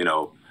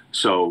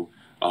 So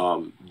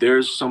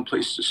there's some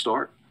place to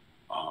start.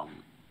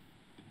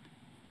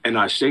 And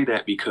I say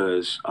that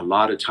because a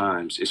lot of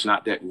times it's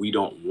not that we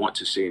don't want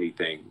to say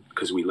anything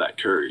because we lack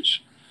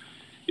courage.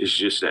 It's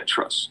just that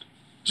trust.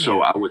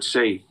 So I would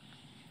say,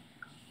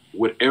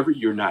 whatever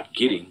you're not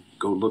getting,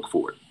 go look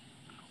for it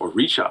or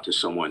reach out to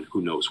someone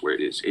who knows where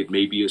it is. It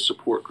may be a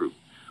support group.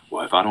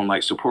 Well, if I don't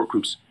like support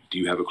groups, do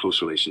you have a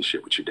close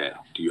relationship with your dad?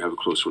 Do you have a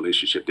close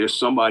relationship? There's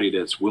somebody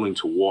that's willing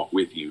to walk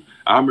with you.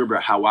 I remember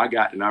how I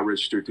got and I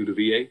registered through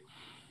the VA.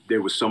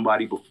 There was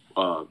somebody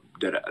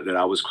that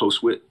I was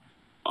close with.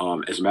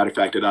 As a matter of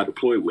fact, that I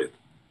deployed with.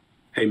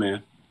 Hey,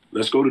 man,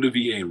 let's go to the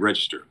VA and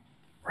register.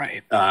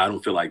 Right. I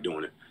don't feel like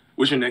doing it.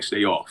 What's your next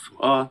day off?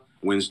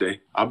 Wednesday.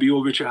 I'll be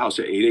over at your house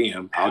at 8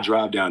 a.m. I'll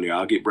drive down there.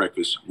 I'll get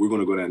breakfast. We're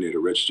going to go down there to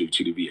register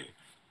to the VA.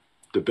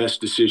 The best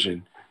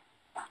decision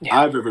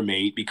I've ever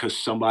made because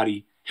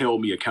somebody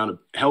held me accountable.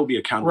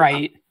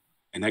 Right.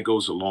 And that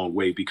goes a long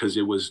way because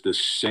it was the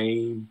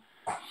same.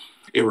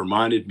 It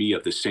reminded me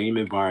of the same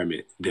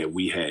environment that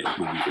we had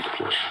when we were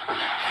deployed.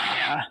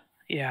 Yeah.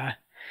 Yeah.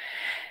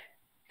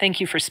 Thank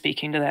you for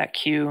speaking to that,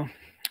 Q.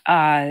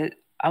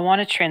 I want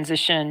to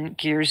transition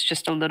gears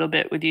just a little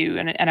bit with you,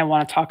 and I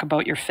want to talk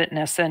about your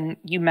fitness. And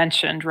you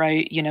mentioned,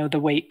 right, the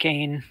weight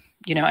gain,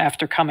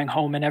 after coming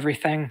home and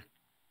everything.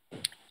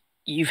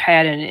 You've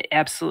had an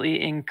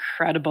absolutely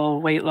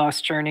incredible weight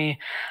loss journey.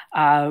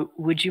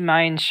 Would you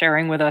mind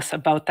sharing with us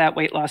about that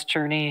weight loss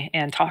journey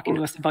and talking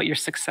to us about your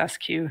success,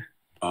 Q?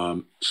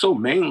 So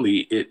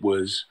mainly it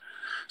was,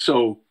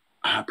 so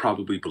I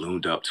probably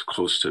ballooned up to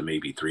close to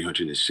maybe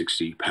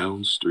 360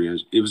 pounds.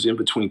 It was in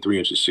between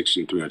 360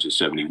 and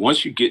 370.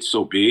 Once you get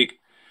so big,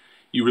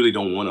 you really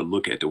don't want to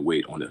look at the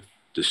weight on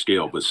the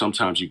scale. But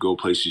sometimes you go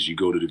places, you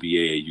go to the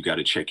VA, you got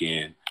to check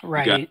in,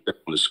 right, you got to step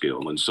on the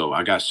scale. And so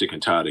I got sick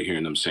and tired of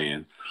hearing them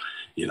saying,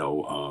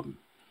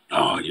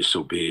 oh, you're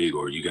so big,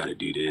 or you got to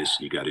do this,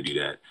 you got to do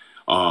that.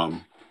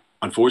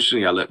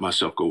 Unfortunately, I let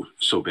myself go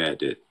so bad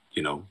that,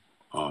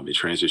 it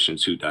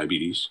transitioned to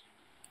diabetes,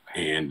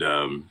 and,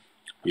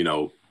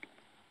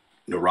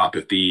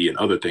 neuropathy and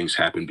other things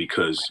happened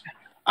because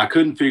I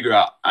couldn't figure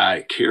out,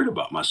 I cared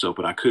about myself,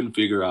 but I couldn't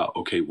figure out,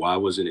 okay, why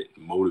wasn't it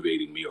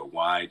motivating me, or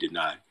why did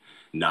I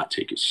not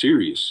take it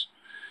serious?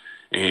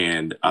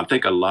 And I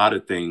think a lot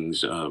of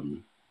things,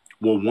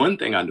 one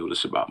thing I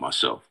noticed about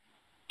myself,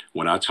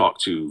 when I talk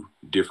to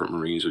different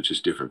Marines or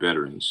just different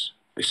veterans,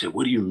 they said,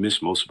 what do you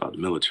miss most about the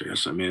military? I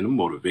said, man, the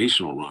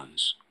motivational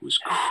runs was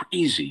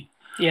crazy.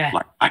 Yeah.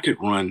 Like I could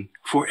run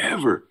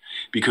forever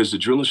because the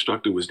drill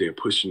instructor was there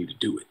pushing you to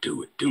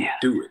do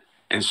it.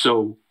 And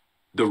so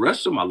the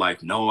rest of my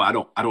life, no, I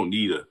don't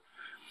need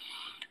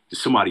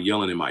somebody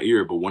yelling in my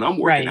ear. But when I'm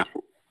working out,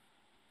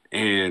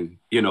 and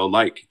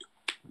like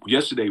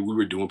yesterday we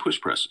were doing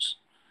push presses,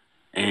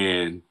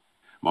 and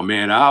my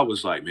man, I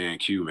was like, man,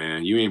 Q,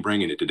 man, you ain't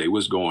bringing it today.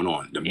 What's going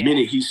on? The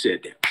minute he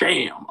said that,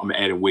 bam, I'm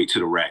adding weight to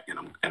the rack,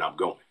 and I'm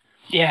going.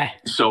 Yeah.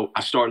 So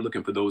I started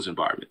looking for those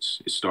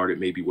environments. It started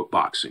maybe with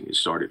boxing. It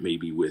started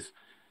maybe with,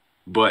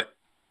 but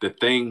the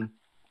thing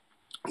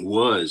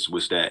was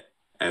that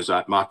as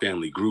my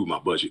family grew, my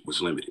budget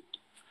was limited.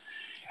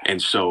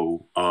 And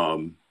so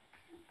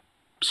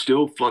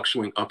still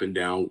fluctuating up and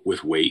down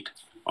with weight.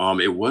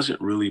 It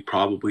wasn't really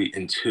probably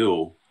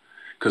until,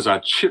 because I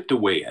chipped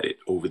away at it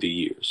over the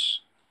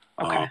years.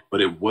 Okay.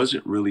 But it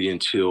wasn't really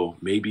until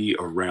maybe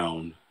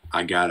around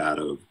I got out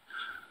of,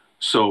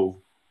 so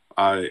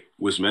I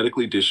was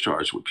medically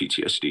discharged with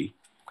PTSD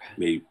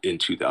maybe in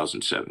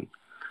 2007.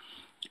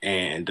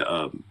 And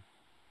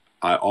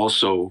I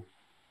also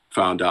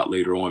found out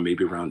later on,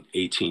 maybe around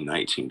 18,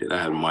 19, that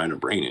I had a minor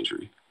brain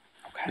injury.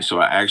 Okay. And so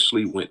I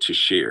actually went to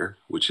SHARE,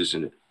 which is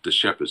in the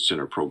Shepherd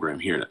Center program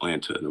here in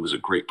Atlanta. And it was a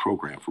great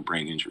program for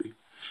brain injury.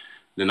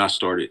 Then I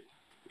started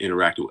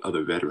interacting with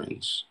other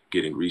veterans,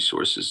 getting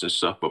resources and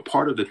stuff. But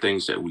part of the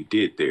things that we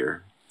did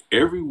there,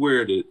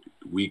 everywhere that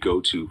we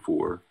go to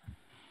for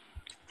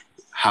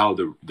how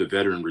the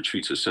veteran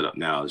retreats are set up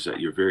now, is that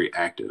you're very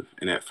active.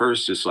 And at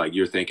first it's like,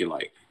 you're thinking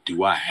like,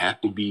 do I have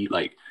to be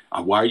like,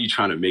 why are you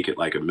trying to make it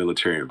like a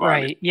military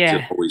environment? Right. Yeah.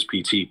 It's always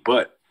PT,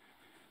 but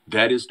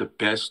that is the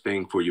best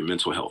thing for your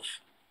mental health.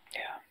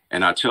 Yeah.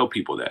 And I tell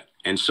people that.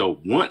 And so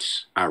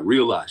once I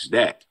realized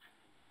that,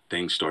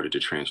 things started to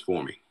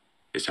transform me.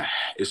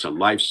 It's a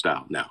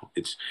lifestyle now.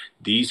 It's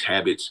these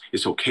habits.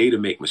 It's okay to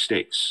make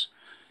mistakes.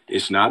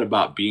 It's not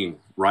about being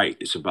right.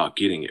 It's about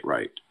getting it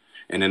right.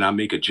 And then I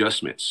make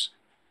adjustments.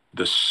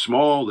 The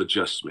small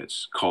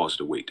adjustments cause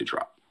the weight to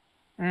drop.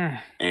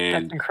 And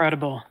that's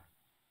incredible.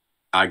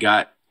 I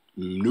got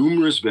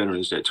numerous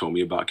veterans that told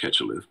me about Catch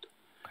a Lift.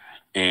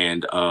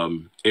 And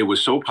it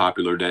was so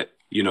popular that,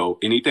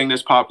 anything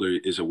that's popular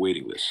is a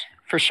waiting list.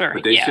 For sure.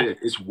 But they said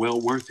it's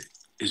well worth it.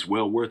 It's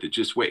well worth it.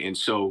 Just wait. And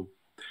so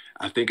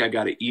I think I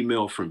got an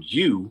email from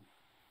you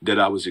that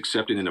I was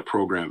accepted in a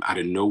program out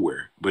of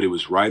nowhere, but it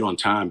was right on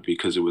time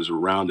because it was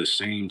around the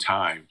same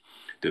time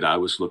that I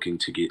was looking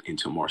to get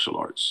into martial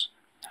arts.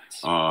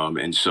 Nice.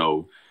 And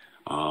so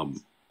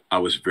I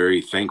was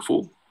very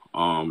thankful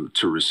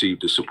to receive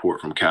the support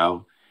from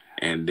Cal.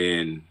 And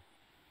then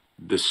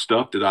the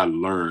stuff that I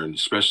learned,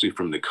 especially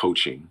from the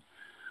coaching,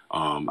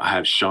 I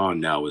have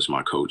Sean now as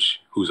my coach,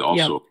 who's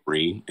also a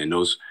Marine. And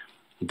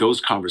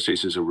those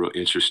conversations are real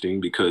interesting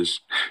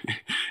because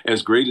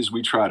as great as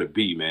we try to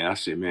be, man, I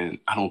said, man,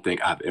 I don't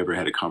think I've ever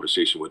had a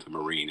conversation with a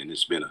Marine. And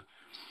it's been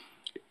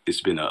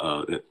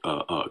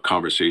a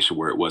conversation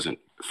where it wasn't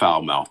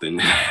foul mouthed.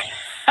 And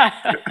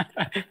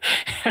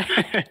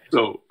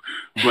so,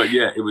 but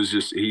yeah, it was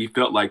just, he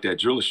felt like that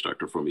drill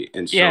instructor for me.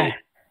 And so,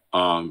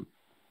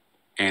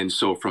 and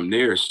so from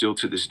there, still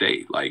to this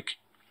day, like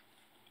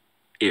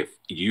if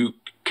you,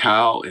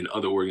 Kyle and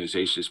other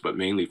organizations, but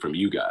mainly from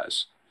you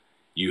guys,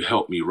 you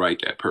help me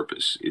write that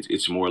purpose.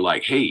 It's more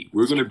like, hey,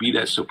 we're going to be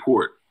that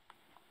support.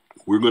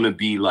 We're going to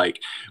be like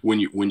when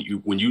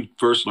you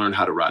first learn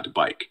how to ride the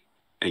bike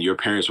and your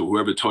parents or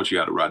whoever taught you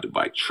how to ride the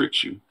bike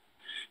tricked you.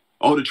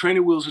 Oh, the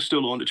training wheels are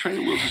still on. The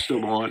training wheels are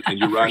still on. And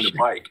you're riding the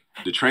bike.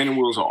 The training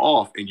wheels are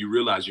off and you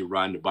realize you're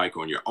riding the bike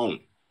on your own.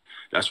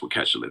 That's what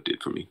Catch a Lift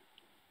did for me.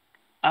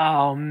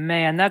 Oh,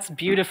 man, that's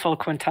beautiful,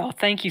 Quintell.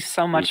 Thank you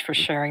so much for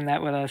sharing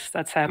that with us.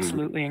 That's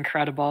absolutely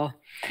incredible.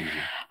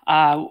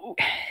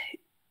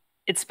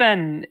 It's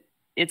been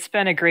It's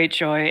been a great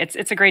joy.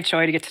 It's a great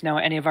joy to get to know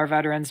any of our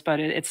veterans, but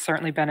it's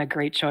certainly been a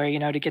great joy,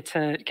 to get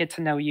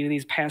to know you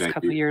these past Thank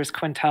couple of you. years,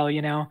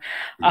 Quintell.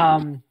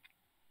 Mhm.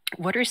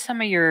 What are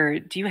some of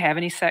do you have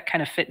any set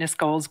kind of fitness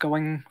goals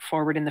going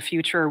forward in the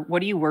future?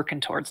 What are you working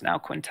towards now,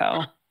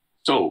 Quintell?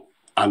 So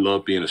I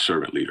love being a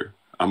servant leader.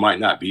 I might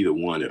not be the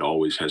one that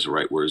always has the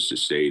right words to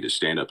say, to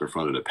stand up in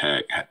front of the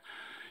pack, have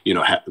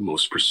the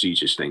most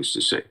prestigious things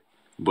to say.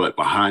 But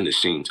behind the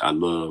scenes, I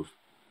love,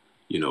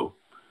 you know,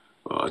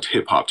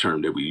 hip hop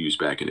term that we used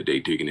back in the day,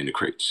 digging in the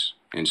crates.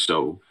 And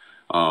so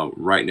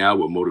right now,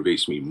 what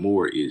motivates me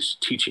more is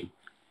teaching,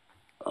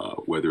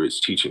 whether it's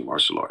teaching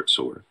martial arts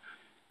or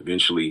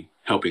eventually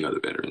helping other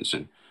veterans.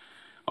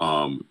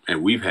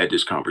 And we've had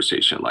this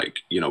conversation, like,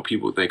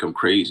 people think I'm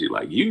crazy,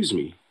 like, use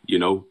me,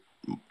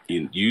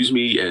 use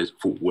me as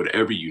for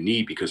whatever you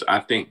need, because I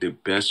think the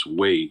best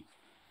way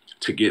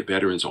to get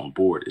veterans on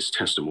board is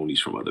testimonies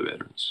from other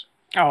veterans.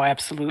 Oh, And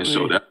so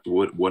absolutely. that's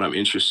what I'm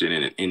interested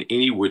in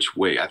any which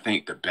way. I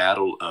think the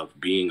battle of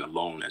being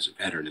alone as a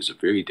veteran is a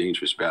very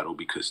dangerous battle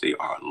because they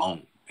are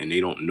alone and they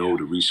don't know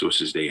the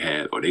resources they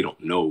have, or they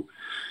don't know.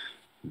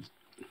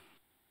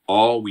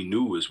 All we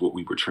knew is what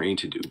we were trained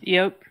to do.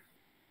 Yep.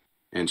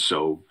 And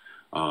so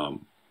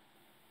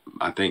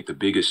I think the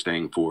biggest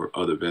thing for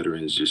other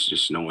veterans is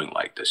just knowing,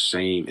 like, the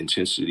same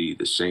intensity,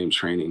 the same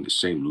training, the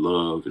same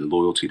love and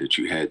loyalty that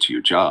you had to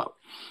your job.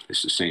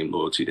 It's the same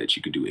loyalty that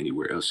you could do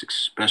anywhere else,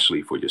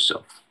 especially for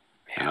yourself.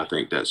 And I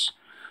think that's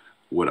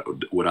what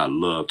I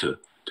love to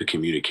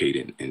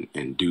communicate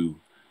and do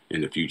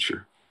in the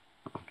future.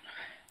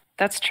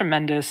 That's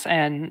tremendous.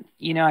 And,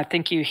 I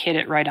think you hit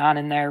it right on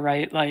in there,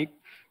 right? Like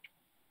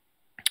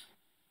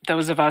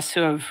those of us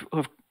who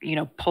have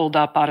pulled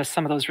up out of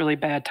some of those really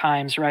bad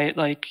times, right?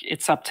 Like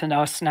it's up to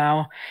us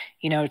now,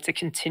 to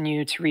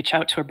continue to reach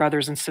out to our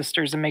brothers and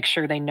sisters and make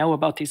sure they know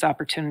about these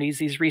opportunities,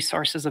 these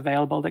resources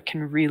available that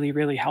can really,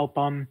 really help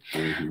them.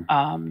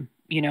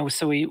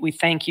 So we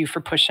thank you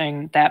for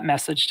pushing that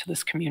message to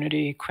this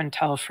community,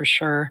 Quintell, for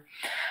sure.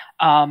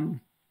 And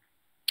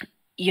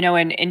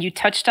you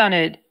touched on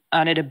it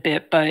a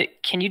bit,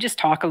 but can you just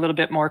talk a little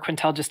bit more,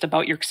 Quintell, just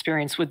about your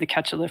experience with the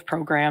Catch a Lift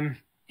program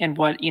and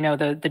what,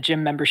 the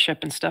gym membership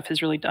and stuff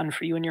has really done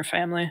for you and your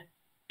family?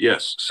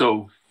 Yes.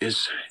 So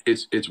it's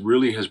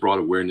really has brought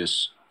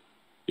awareness,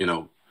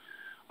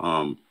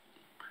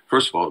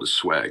 first of all, the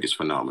swag is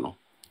phenomenal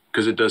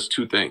because it does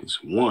two things.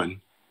 One,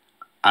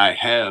 I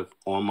have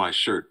on my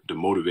shirt the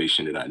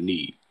motivation that I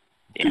need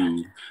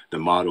through the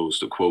mottos,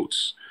 the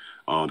quotes,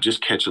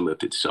 just Catch a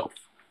Lift itself.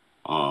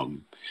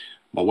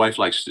 My wife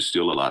likes to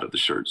steal a lot of the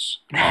shirts,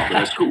 but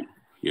that's cool,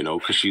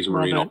 because she's a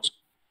Marine also.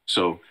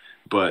 So,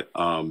 but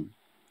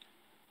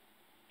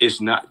it's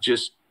not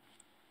just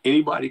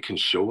anybody can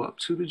show up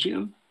to the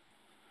gym,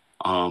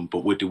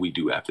 but what do we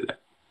do after that?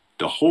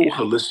 The whole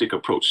holistic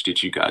approach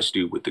that you guys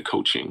do with the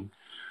coaching.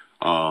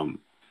 I'm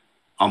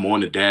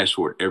on the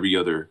dashboard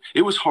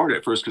it was hard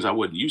at first because I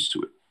wasn't used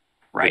to it.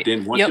 Right. But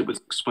then once it was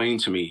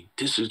explained to me,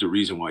 this is the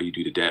reason why you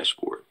do the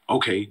dashboard.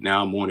 Okay,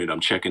 now I'm on it. I'm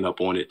checking up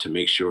on it to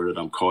make sure that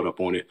I'm caught up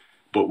on it.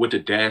 But what the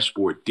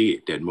dashboard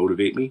did that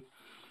motivate me,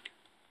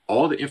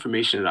 all the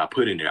information that I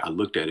put in there, I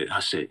looked at it. I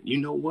said, you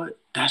know what?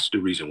 That's the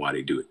reason why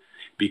they do it.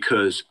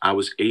 Because I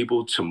was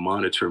able to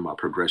monitor my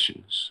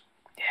progressions.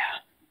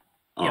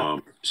 Yeah.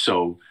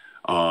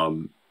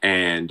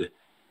 And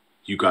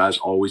you guys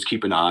always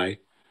keep an eye.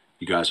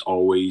 You guys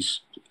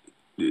always,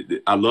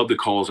 I love the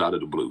calls out of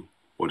the blue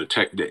or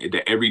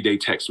the everyday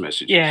text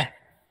messages. Yeah.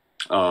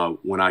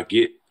 When I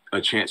get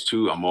a chance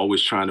to, I'm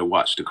always trying to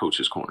watch the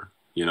Coach's Corner,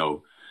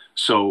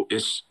 So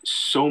it's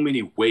so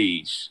many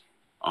ways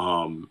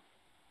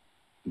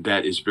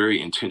that is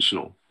very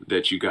intentional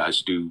that you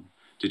guys do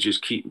to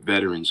just keep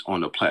veterans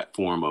on the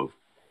platform of,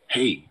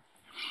 hey,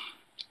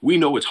 we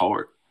know it's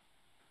hard,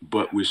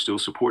 but we're still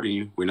supporting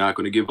you. We're not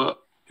going to give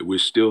up.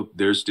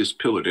 There's this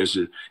pillar. There's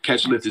a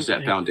Catch a Lift is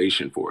that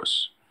foundation for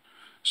us.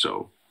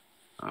 So.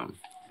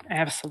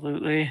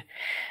 Absolutely.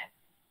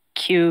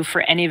 Q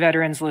for any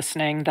veterans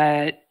listening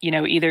that,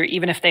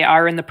 even if they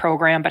are in the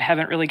program but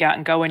haven't really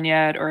gotten going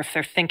yet, or if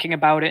they're thinking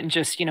about it and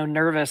just,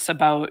 nervous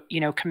about,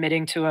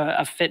 committing to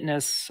a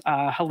fitness,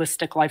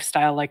 holistic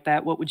lifestyle like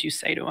that, what would you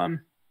say to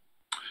them?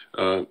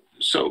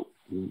 So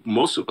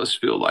most of us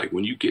feel like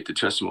when you get the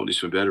testimonies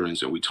from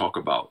veterans and we talk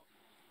about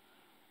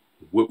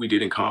what we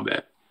did in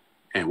combat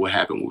and what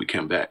happened when we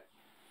came back,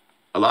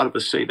 a lot of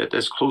us say that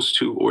that's close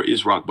to or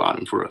is rock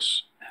bottom for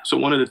us. So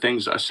one of the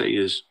things I say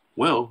is,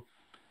 well,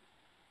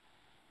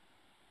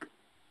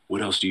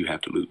 what else do you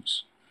have to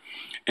lose?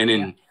 And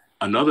then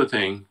another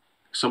thing,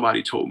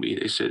 somebody told me,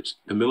 they said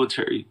the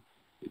military,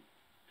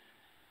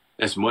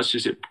 as much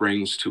as it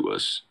brings to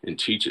us and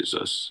teaches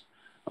us,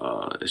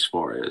 as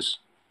far as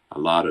a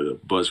lot of the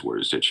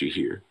buzzwords that you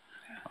hear,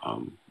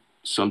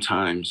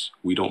 sometimes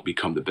we don't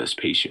become the best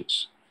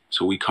patients.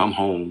 So we come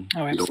home.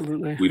 Oh,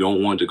 absolutely. We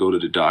don't want to go to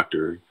the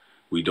doctor.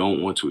 We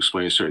don't want to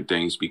explain certain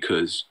things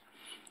because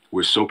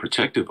we're so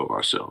protective of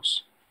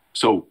ourselves.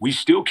 So we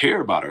still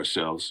care about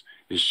ourselves.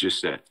 It's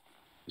just that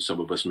some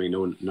of us may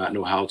not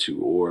know how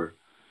to, or,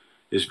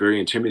 it's very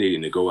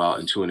intimidating to go out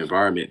into an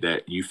environment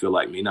that you feel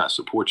like may not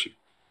support you.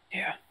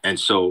 Yeah. And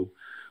so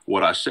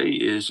what I say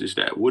is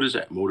that what is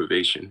that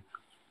motivation?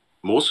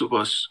 Most of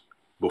us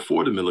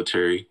before the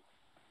military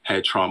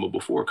had trauma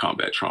before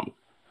combat trauma.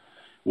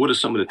 What are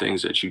some of the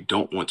things that you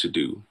don't want to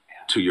do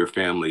to your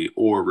family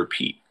or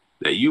repeat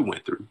that you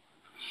went through?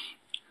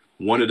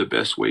 One of the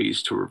best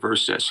ways to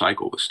reverse that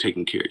cycle is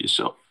taking care of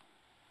yourself.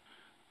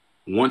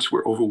 Once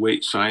we're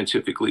overweight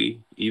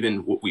scientifically,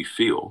 even what we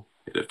feel,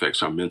 it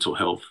affects our mental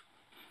health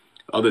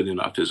other than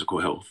our physical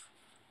health.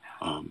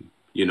 And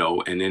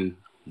then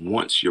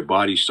once your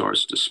body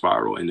starts to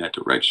spiral in that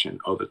direction,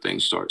 other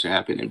things start to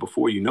happen. And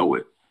before you know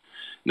it,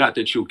 not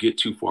that you'll get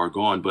too far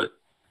gone, but,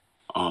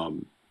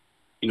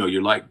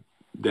 you're like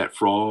that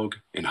frog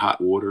in hot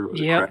water or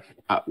the crack in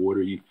hot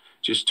water. You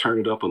just turn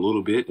it up a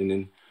little bit. And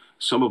then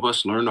some of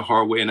us learn the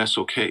hard way, and that's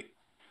okay.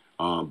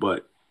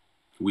 But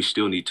we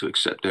still need to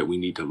accept that we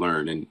need to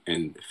learn.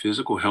 And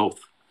physical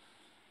health,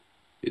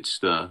 it's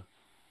the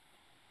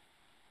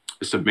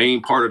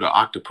main part of the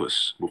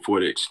octopus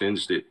before it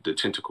extends the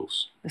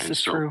tentacles. This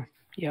is true.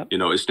 Yep.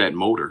 It's that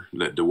motor,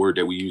 the word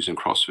that we use in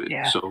CrossFit.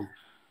 Yeah. So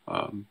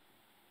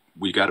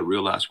we got to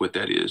realize what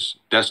that is.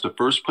 That's the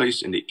first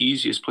place and the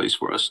easiest place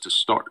for us to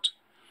start.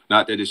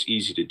 Not that it's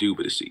easy to do,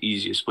 but it's the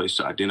easiest place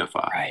to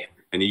identify. Right.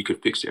 And then you can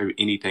fix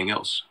anything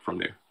else from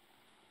there.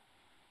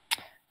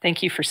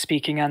 Thank you for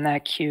speaking on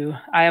that, Q.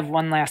 I have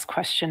one last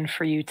question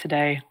for you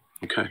today.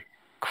 Okay.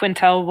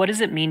 Quintell, what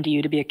does it mean to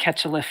you to be a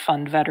Catch a Lift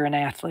Fund veteran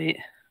athlete?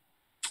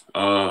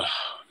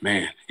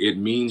 Man, it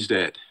means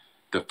that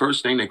the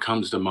first thing that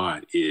comes to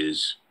mind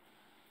is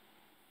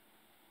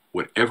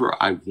whatever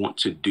I want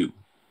to do.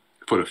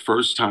 For the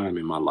first time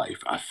in my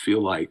life, I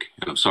feel like,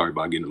 and I'm sorry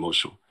about getting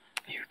emotional,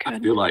 You're good. I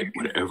feel like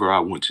whatever I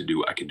want to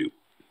do, I can do.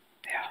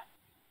 Yeah.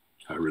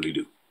 I really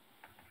do.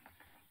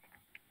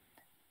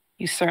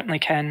 You certainly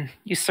can.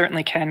 You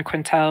certainly can,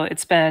 Quintell.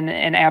 It's been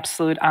an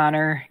absolute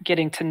honor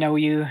getting to know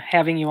you,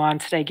 having you on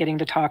today, getting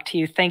to talk to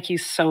you. Thank you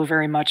so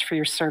very much for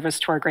your service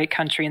to our great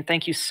country, and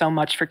thank you so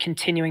much for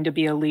continuing to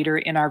be a leader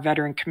in our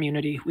veteran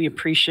community. We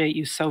appreciate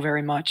you so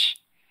very much.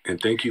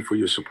 And thank you for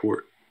your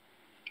support.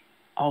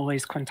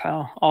 Always,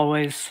 Quintell,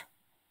 always.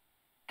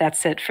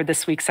 That's it for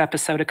this week's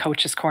episode of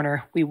Coach's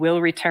Corner. We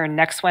will return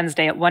next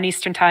Wednesday at 1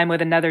 Eastern Time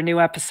with another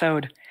new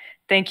episode.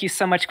 Thank you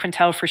so much,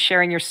 Quintell, for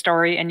sharing your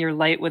story and your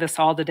light with us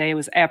all today. It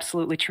was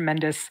absolutely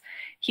tremendous.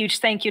 Huge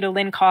thank you to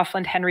Lynn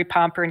Coughlin, Henry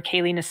Pomper, and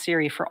Kaylee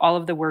Nasiri for all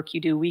of the work you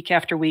do week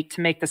after week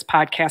to make this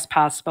podcast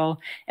possible.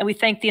 And we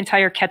thank the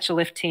entire Catch a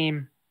Lift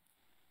team.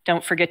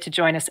 Don't forget to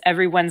join us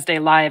every Wednesday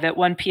live at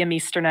 1 p.m.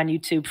 Eastern on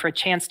YouTube for a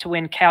chance to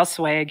win Cal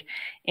Swag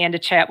and to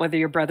chat with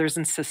your brothers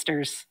and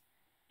sisters.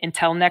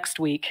 Until next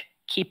week,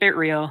 keep it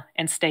real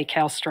and stay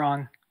Cal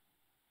strong.